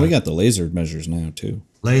 And well, we got the laser measures now too.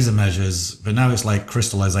 Laser measures, but now it's like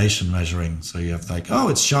crystallization measuring. So you have like, oh,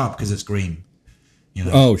 it's sharp because it's green.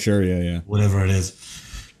 Oh, sure, yeah. Whatever it is.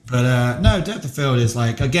 But no, depth of field is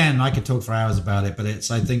like, again, I could talk for hours about it, but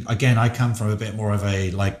I think, again, I come from a bit more of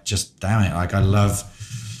a, like, just damn it. Like, I love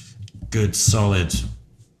a good solid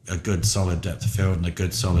depth of field and a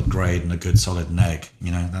good solid grade and a good solid neg.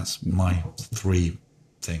 That's my 3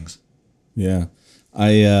 things. Yeah.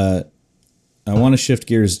 I want to shift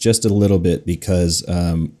gears just a little bit because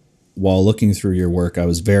while looking through your work, I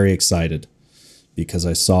was very excited because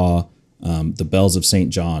I saw the Bells of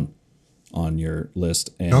St. John on your list.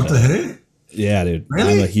 And, Doctor Who? Yeah, dude.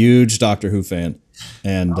 Really? I'm a huge Doctor Who fan.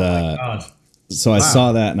 And God. so I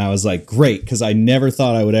saw that and I was like, great, because I never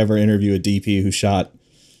thought I would ever interview a DP who shot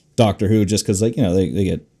Doctor Who just because, like, they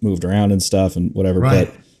get moved around and stuff and whatever. Right.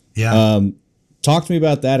 But yeah. Talk to me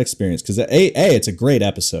about that experience because, it's a great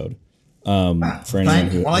episode. For anyone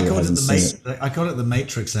who hasn't seen it. I call it the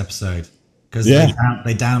Matrix episode because they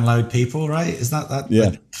download people, right? Is that?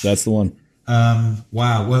 Yeah, that's the one.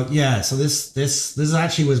 Wow. Well, yeah. So this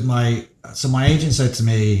actually was my agent said to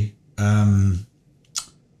me,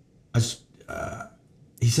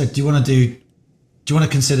 he said, do you want to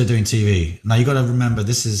consider doing TV? Now you got to remember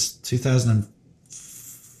this is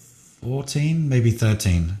 2014, maybe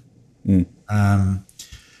 13.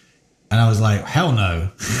 And I was like, hell no.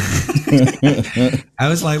 I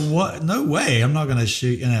was like, what? No way. I'm not going to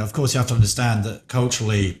shoot. Of course, you have to understand that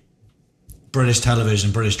culturally, British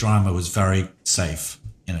television, British drama was very safe.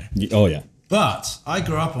 Oh, yeah. But I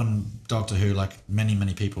grew up on Doctor Who like many,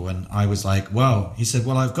 many people. And I was like, well, he said,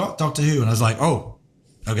 well, I've got Doctor Who. And I was like, oh,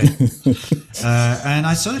 okay. And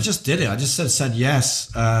I sort of just did it. I just sort of said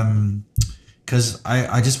yes. Because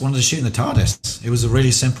I just wanted to shoot in the TARDIS. It was a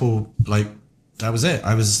really simple, like, that was it.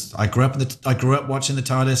 I grew up watching the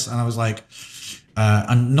TARDIS, and I was like,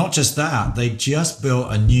 and not just that, they just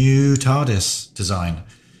built a new TARDIS design,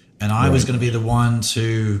 and I was going to be the one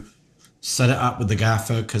to set it up with the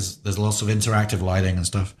gaffer because there's lots of interactive lighting and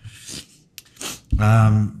stuff.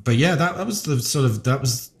 But yeah, that was the sort of that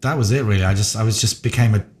was it really. I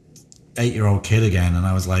became a 8-year-old kid again, and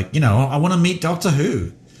I was like, I want to meet Doctor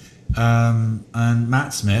Who, and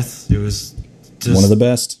Matt Smith, who was just one of the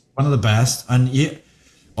best. And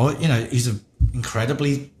he's an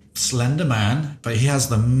incredibly slender man, but he has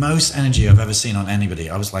the most energy I've ever seen on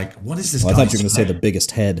anybody. I was like, what is this guy? I thought you were going to say the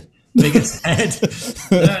biggest head. Biggest head.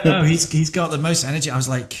 No, he's got the most energy. I was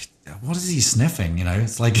like, what is he sniffing?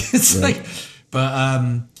 But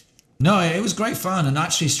no, it was great fun. And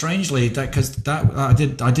actually, strangely, because I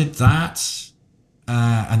did that.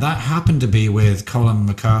 And that happened to be with Colin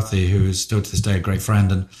McCarthy, who is still to this day a great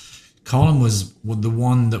friend. And Colin was the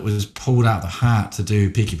one that was pulled out of the hat to do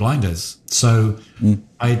Peaky Blinders. So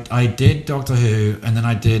I did Doctor Who, and then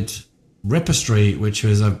I did Ripper Street, which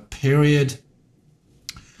was a period.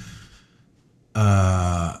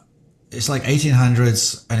 It's like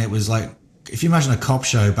 1800s, and it was like, if you imagine a cop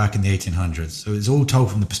show back in the 1800s. So it's all told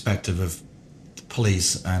from the perspective of the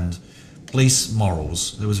police and police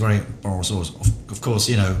morals. It was very moral source. Of course,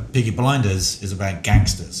 Peaky Blinders is about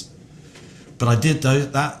gangsters. But I did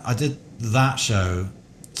that show.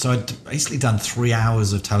 So I'd basically done 3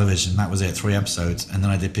 hours of television. That was it, 3 episodes. And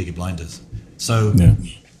then I did Peaky Blinders. So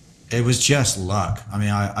it was just luck. I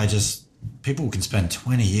mean, people can spend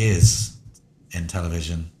 20 years in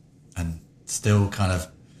television and still kind of,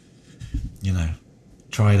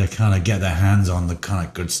 try to kind of get their hands on the kind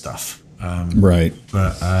of good stuff. Right.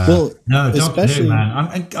 But no, Doctor Who,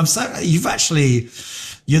 man. I'm so,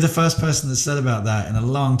 you're the first person that said about that in a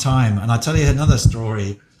long time. And I'll tell you another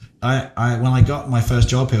story. When I got my first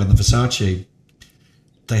job here on the Versace,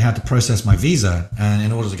 they had to process my visa. And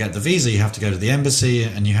in order to get the visa, you have to go to the embassy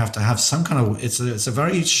and you have to have some kind of, it's a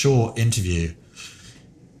very short interview,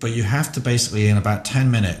 but you have to basically in about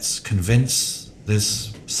 10 minutes convince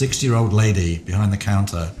this 60-year-old lady behind the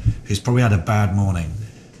counter who's probably had a bad morning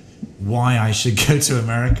why I should go to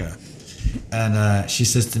America. And she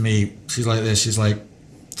says to me, she's like this, she's like,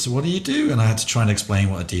 so what do you do? And I had to try and explain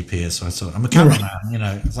what a DP is. So I thought, I'm a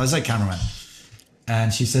cameraman, So I say cameraman.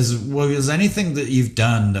 And she says, well, is there anything that you've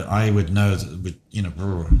done that I would know that would, you know,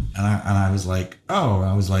 and I was like,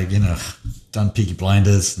 you know, done Peaky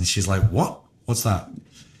Blinders. And she's like, what? What's that?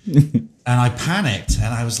 And I panicked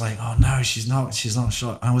and I was like, oh no, she's not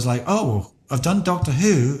sure. I was like, oh, I've done Doctor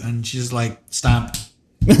Who. And she's like, stamp.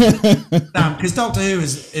 Stamp. Because Doctor Who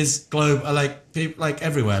is global, like people, like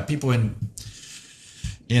everywhere. People in,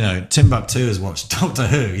 you know, Timbuktu has watched Doctor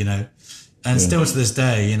Who, you know. And still to this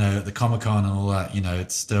day, you know, at the Comic-Con and all that, you know,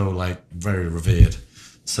 it's still like very revered.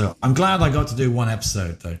 So I'm glad I got to do one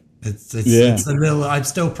episode though. It's a little, I'm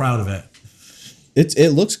still proud of it.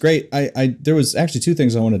 It looks great. I there was actually two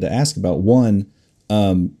things I wanted to ask about. One,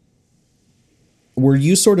 were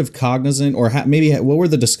you sort of cognizant, or what were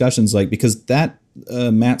the discussions like? Because that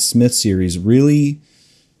Matt Smith series really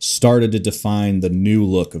started to define the new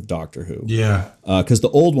look of Doctor Who. Yeah. Because the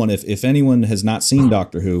old one, if anyone has not seen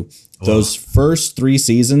Doctor Who, those first 3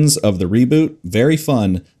 seasons of the reboot, very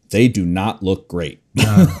fun. They do not look great.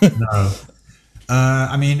 No.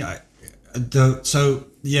 I mean,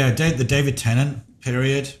 the David Tennant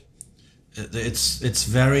period, it's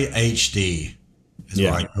very HD, is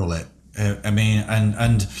what I call it. I mean,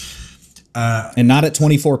 and not at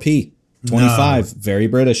 24p, 25, very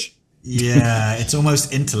British. Yeah, it's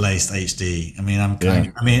almost interlaced HD. I mean,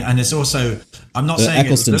 and it's also, I'm not saying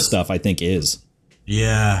Eccleston stuff, I think, is.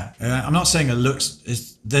 Yeah, I'm not saying it looks.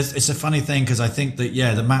 It's a funny thing because I think that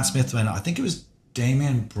the Matt Smith one. I think it was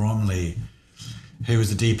Damien Bromley who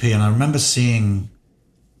was the DP, and I remember seeing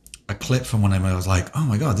a clip from one of them. I was like, oh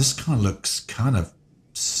my god, this kind of looks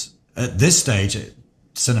at this stage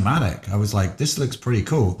cinematic. I was like, this looks pretty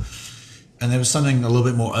cool, and there was something a little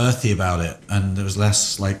bit more earthy about it, and there was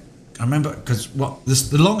less like. I remember because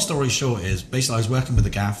the long story short is basically I was working with the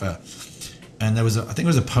gaffer. And there was I think it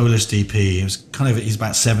was a Polish DP. He was he's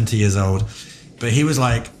about 70 years old, but he was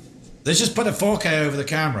like, let's just put a 4K over the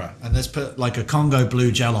camera and let's put like a Congo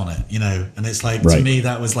blue gel on it, you know. And it's like, to me,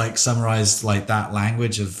 that was like summarized like that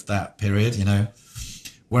language of that period, you know.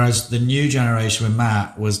 Whereas the new generation with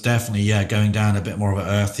Matt was definitely, going down a bit more of an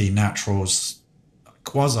earthy, natural,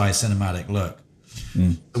 quasi-cinematic look.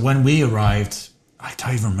 When we arrived, I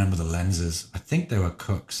don't even remember the lenses. I think they were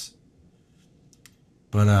Cooks.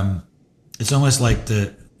 But it's almost like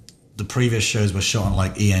the previous shows were shot on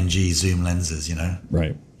like ENG zoom lenses, you know?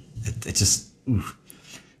 Right. It just, oof.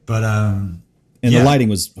 But and the lighting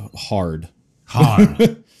was hard,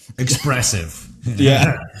 expressive.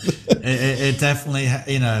 Yeah. it definitely,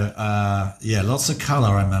 you know, lots of color.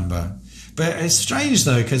 I remember, but it's strange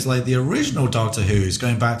though because like the original Doctor Who is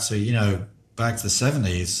going back to the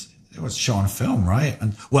 70s. It was shot on film, right?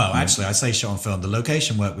 And actually, I say shot on film. The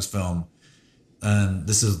location work was film. And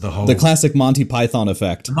this is the classic Monty Python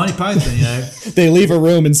effect. Monty Python, you know. They leave a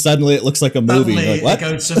room and suddenly it looks like a movie. Suddenly, like, what?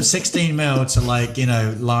 It goes from 16 mil to like, you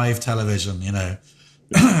know, live television, you know.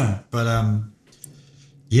 But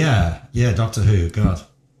Doctor Who. God,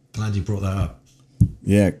 glad you brought that up.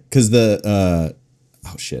 Yeah, because the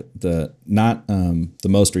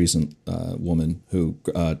most recent woman who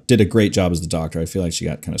did a great job as the Doctor. I feel like she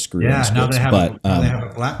got kind of screwed. Yeah, now they have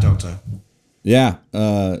a black Doctor. Yeah,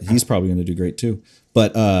 he's probably going to do great too.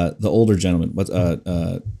 But the older gentleman, what's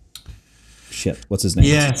his name?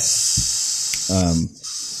 Yes,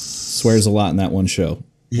 swears a lot in that one show.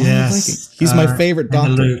 Yes, he's my favorite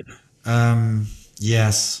Doctor.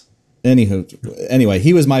 Yes. Anyway,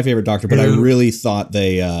 he was my favorite Doctor, but I really thought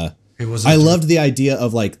I loved the idea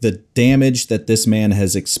of like the damage that this man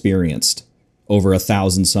has experienced over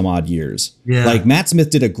 1,000 some odd years. Yeah. Like Matt Smith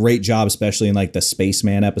did a great job, especially in like the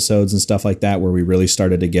Spaceman episodes and stuff like that, where we really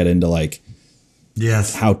started to get into like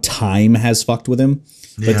how time has fucked with him.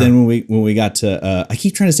 But then when we got to I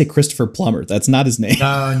keep trying to say Christopher Plummer. That's not his name. No,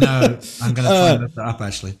 I'm gonna try and look that up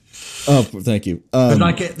actually. Oh, thank you. But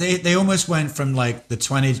like they almost went from like the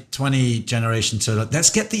 2020 generation to like, let's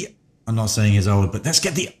get I'm not saying he's old, but let's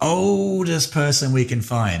get the oldest person we can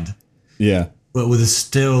find. Yeah. But with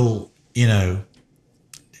still, you know,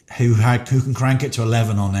 who can crank it to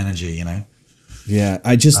 11 on energy, you know? Yeah,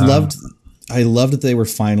 I just loved that they were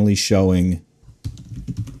finally showing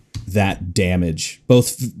that damage,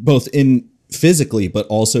 both in physically, but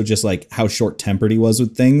also just like how short-tempered he was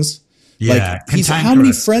with things. Yeah, like how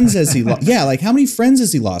many friends has he lost? Yeah, like how many friends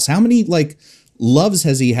has he lost? How many like loves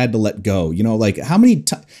has he had to let go? You know, like how many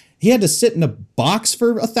he had to sit in a box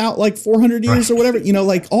for 400 years or whatever. You know,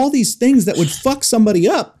 like all these things that would fuck somebody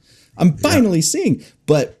up. I'm finally seeing,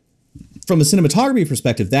 but from a cinematography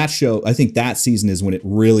perspective, that show, I think that season is when it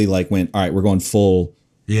really like went, all right, we're going full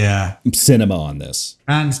cinema on this.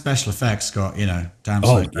 And special effects got, you know, damn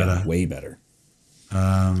sight better. Way better.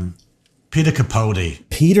 Peter Capaldi.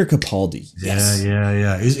 Peter Capaldi. Yes.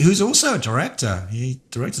 Yeah. Who's also a director. He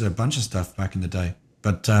directed a bunch of stuff back in the day.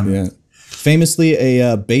 But yeah. Famously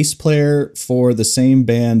a bass player for the same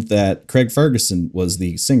band that Craig Ferguson was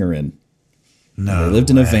the singer in. No, they lived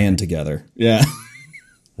in a van together. Yeah.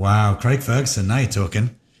 Wow, Craig Ferguson. Now you're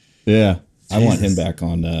talking. Yeah, Jesus. I want him back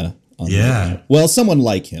on. Yeah. Well, someone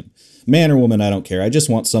like him, man or woman, I don't care. I just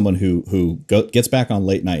want someone who gets back on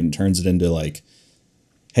late night and turns it into like,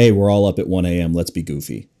 hey, we're all up at 1 a.m. Let's be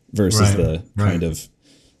goofy. Versus the kind of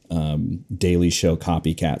Daily Show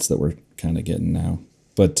copycats that we're kind of getting now.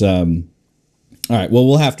 But all right, well,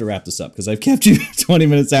 we'll have to wrap this up because I've kept you 20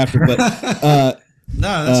 minutes after. But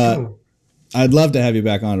no, that's cool. I'd love to have you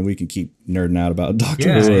back on and we can keep nerding out about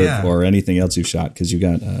Doctor Who or anything else you've shot because you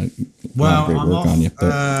got a lot of great work on you.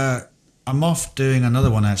 I'm off doing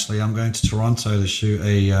another one actually. I'm going to Toronto to shoot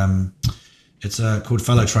it's called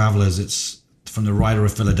Fellow Travelers. It's from the writer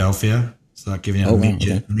of Philadelphia. So that giving you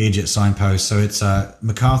an immediate signpost. So it's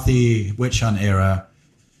McCarthy witch hunt era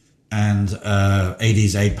and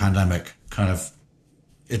 80s AIDS pandemic kind of.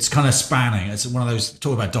 It's kind of spanning. It's one of those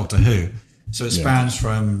talk about Doctor Who. So it spans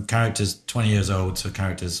from characters 20 years old to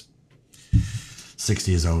characters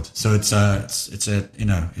 60 years old. So it's a it's an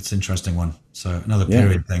interesting one. So another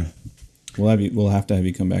period thing. We'll have to have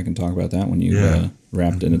you come back and talk about that when you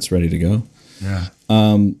wrapped and it's ready to go. Yeah.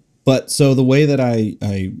 But so the way that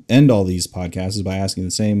I end all these podcasts is by asking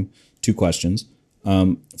the same two questions.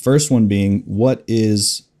 First one being, what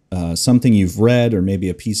is something you've read or maybe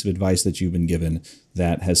a piece of advice that you've been given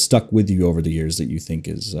that has stuck with you over the years that you think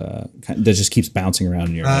is that just keeps bouncing around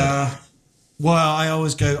in your head? Well, I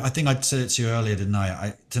always go. I think I said it to you earlier, didn't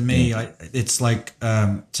I? It's like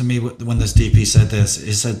to me when this DP said this,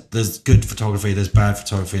 he said there's good photography, there's bad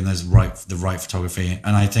photography, and there's the right photography,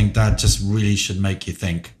 and I think that just really should make you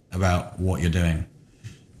think about what you're doing.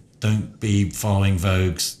 Don't be following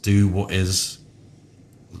vogues. Do what is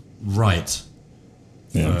right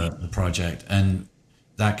for the project, and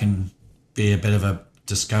that can be a bit of a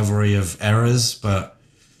discovery of errors, but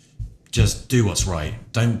just do what's right.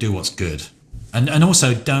 Don't do what's good. And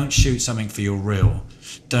also don't shoot something for your reel.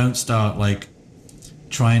 Don't start like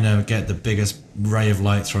trying to get the biggest ray of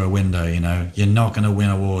light through a window, you know. You're not going to win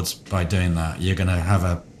awards by doing that. You're going to have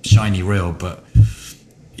a shiny reel, but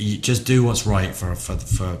you just do what's right for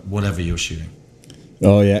whatever you're shooting.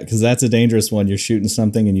 Oh yeah, because that's a dangerous one. You're shooting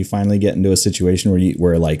something and you finally get into a situation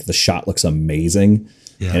where like the shot looks amazing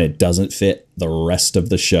and it doesn't fit the rest of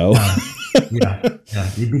the show. Yeah.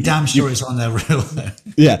 You'd be damn sure it's on their reel.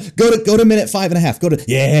 Yeah, go to minute 5.5. Go to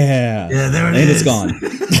there it is. And it's gone.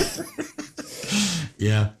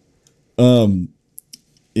 Yeah.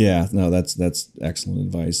 Yeah. No, that's excellent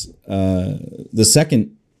advice. The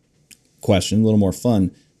second question, a little more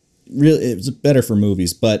fun. Really, it's better for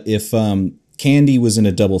movies. But if Candy was in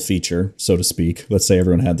a double feature, so to speak, let's say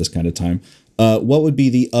everyone had this kind of time, what would be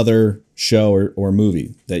the other show or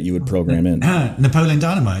movie that you would program in? Napoleon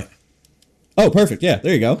Dynamite. Oh, perfect. Yeah,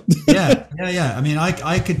 there you go. Yeah. I mean,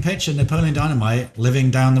 I could picture Napoleon Dynamite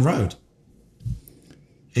living down the road.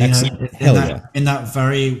 Excellent. In that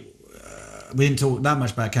very, we didn't talk that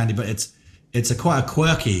much about Candy, but it's quite a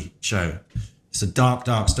quirky show. It's a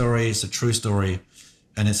dark story. It's a true story,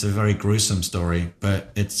 and it's a very gruesome story.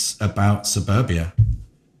 But it's about suburbia,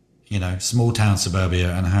 small town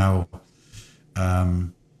suburbia, and how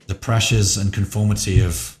the pressures and conformity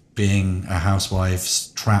of being a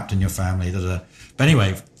housewife trapped in your family. But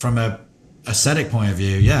anyway, from a aesthetic point of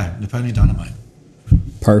view, Napoleon Dynamite.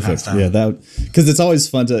 Perfect. Yeah, that because it's always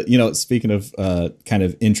fun to speaking of kind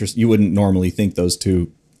of interest, you wouldn't normally think those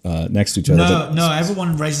two next to each other. No,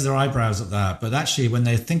 everyone raises their eyebrows at that, but actually when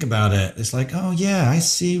they think about it, it's like, oh yeah, I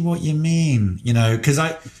see what you mean. Because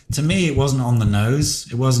to me it wasn't on the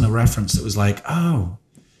nose. It wasn't a reference that was like, oh,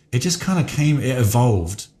 it just kind of it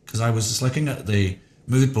evolved because I was just looking at the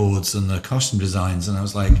mood boards and the costume designs, and I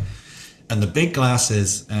was like, and the big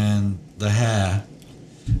glasses and the hair,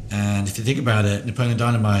 and if you think about it, Napoleon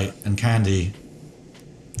Dynamite and Candy,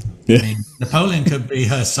 I mean, Napoleon could be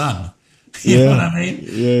her son. You know what I mean?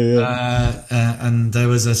 Yeah. And there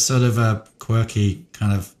was a sort of a quirky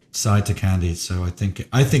kind of side to Candy, so I think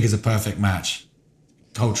it's a perfect match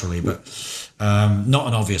culturally, but not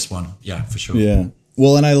an obvious one. Yeah, for sure. Yeah.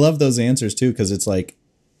 Well, and I love those answers too, because it's like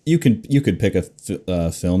you could pick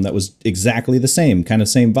a film that was exactly the same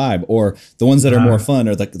vibe, or the ones that are more fun,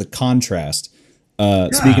 or the contrast.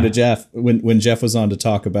 Speaking of Jeff, when Jeff was on to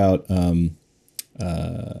talk about being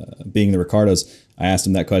the Ricardos, I asked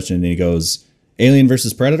him that question, and he goes, "Alien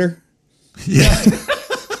versus Predator." Yeah.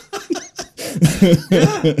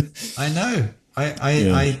 I know.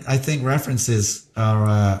 I think references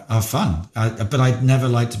are fun, but I'd never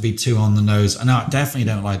like to be too on the nose. And I definitely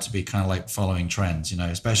don't like to be kind of like following trends,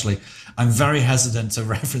 especially I'm very hesitant to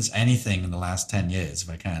reference anything in the last 10 years if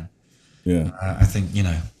I can. Yeah. I think,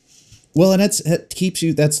 Well, and it keeps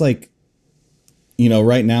you, that's like,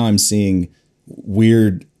 right now I'm seeing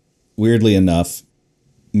weirdly enough,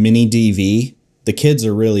 mini DV. The kids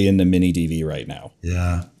are really into mini DV right now.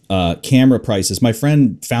 Yeah. Camera prices. My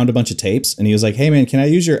friend found a bunch of tapes and he was like, hey man, can I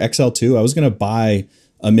use your XL2? I was going to buy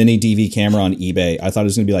a mini DV camera on eBay. I thought it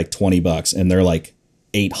was going to be like $20 and they're like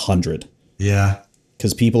 800. Yeah.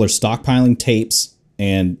 Because people are stockpiling tapes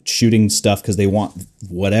and shooting stuff because they want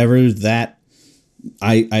whatever that,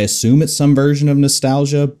 I assume it's some version of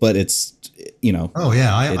nostalgia, but it's, Oh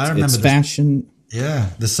yeah. I remember it's fashion. Yeah.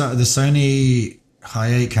 The Sony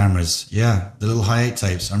Hi8 cameras. Yeah. The little Hi8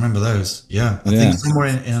 tapes. I remember those. Yeah. I think somewhere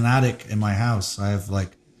in an attic in my house, I have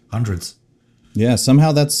like hundreds. Yeah.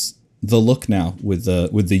 Somehow that's the look now with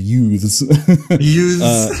the youths.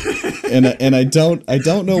 And I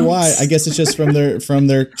don't know why. I guess it's just from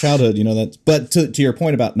their childhood, that, but to your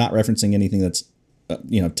point about not referencing anything that's,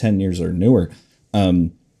 10 years or newer.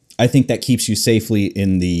 I think that keeps you safely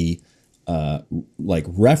in the, like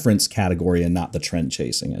reference category and not the trend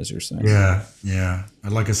chasing, as you're saying. Yeah. Yeah.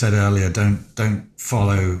 Like I said earlier, don't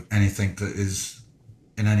follow anything that is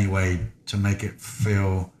in any way to make it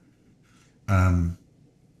feel,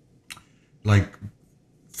 like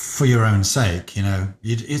for your own sake,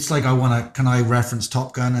 it's like, can I reference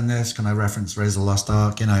Top Gun in this? Can I reference Raiders of the Lost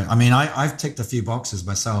Ark? I mean, I've ticked a few boxes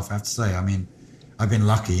myself, I have to say. I mean, I've been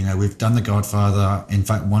lucky, we've done The Godfather. In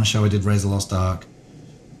fact, one show I did Raiders of the Lost Ark.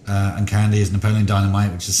 And Candy is Napoleon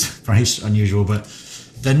Dynamite, which is very unusual, but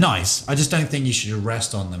they're nice. I just don't think you should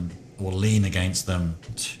rest on them or lean against them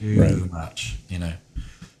too much.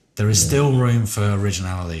 There is still room for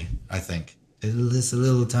originality, I think. It's a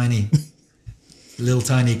little tiny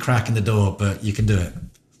crack in the door, but you can do it.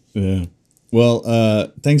 Yeah.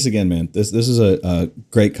 Well, thanks again, man. This is a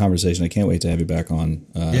great conversation. I can't wait to have you back on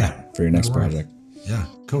for your next project. Yeah,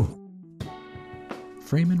 cool.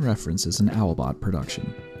 Frame and Reference is an Owlbot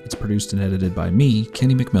production. It's produced and edited by me,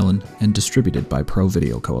 Kenny McMillan, and distributed by Pro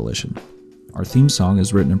Video Coalition. Our theme song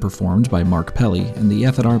is written and performed by Mark Pelly, and the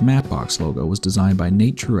F&R Matbox logo was designed by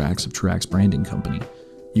Nate Truax of Truax Branding Company.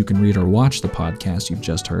 You can read or watch the podcast you've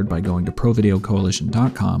just heard by going to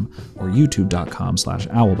provideocoalition.com or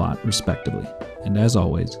youtube.com/owlbot, respectively. And as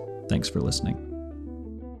always, thanks for listening.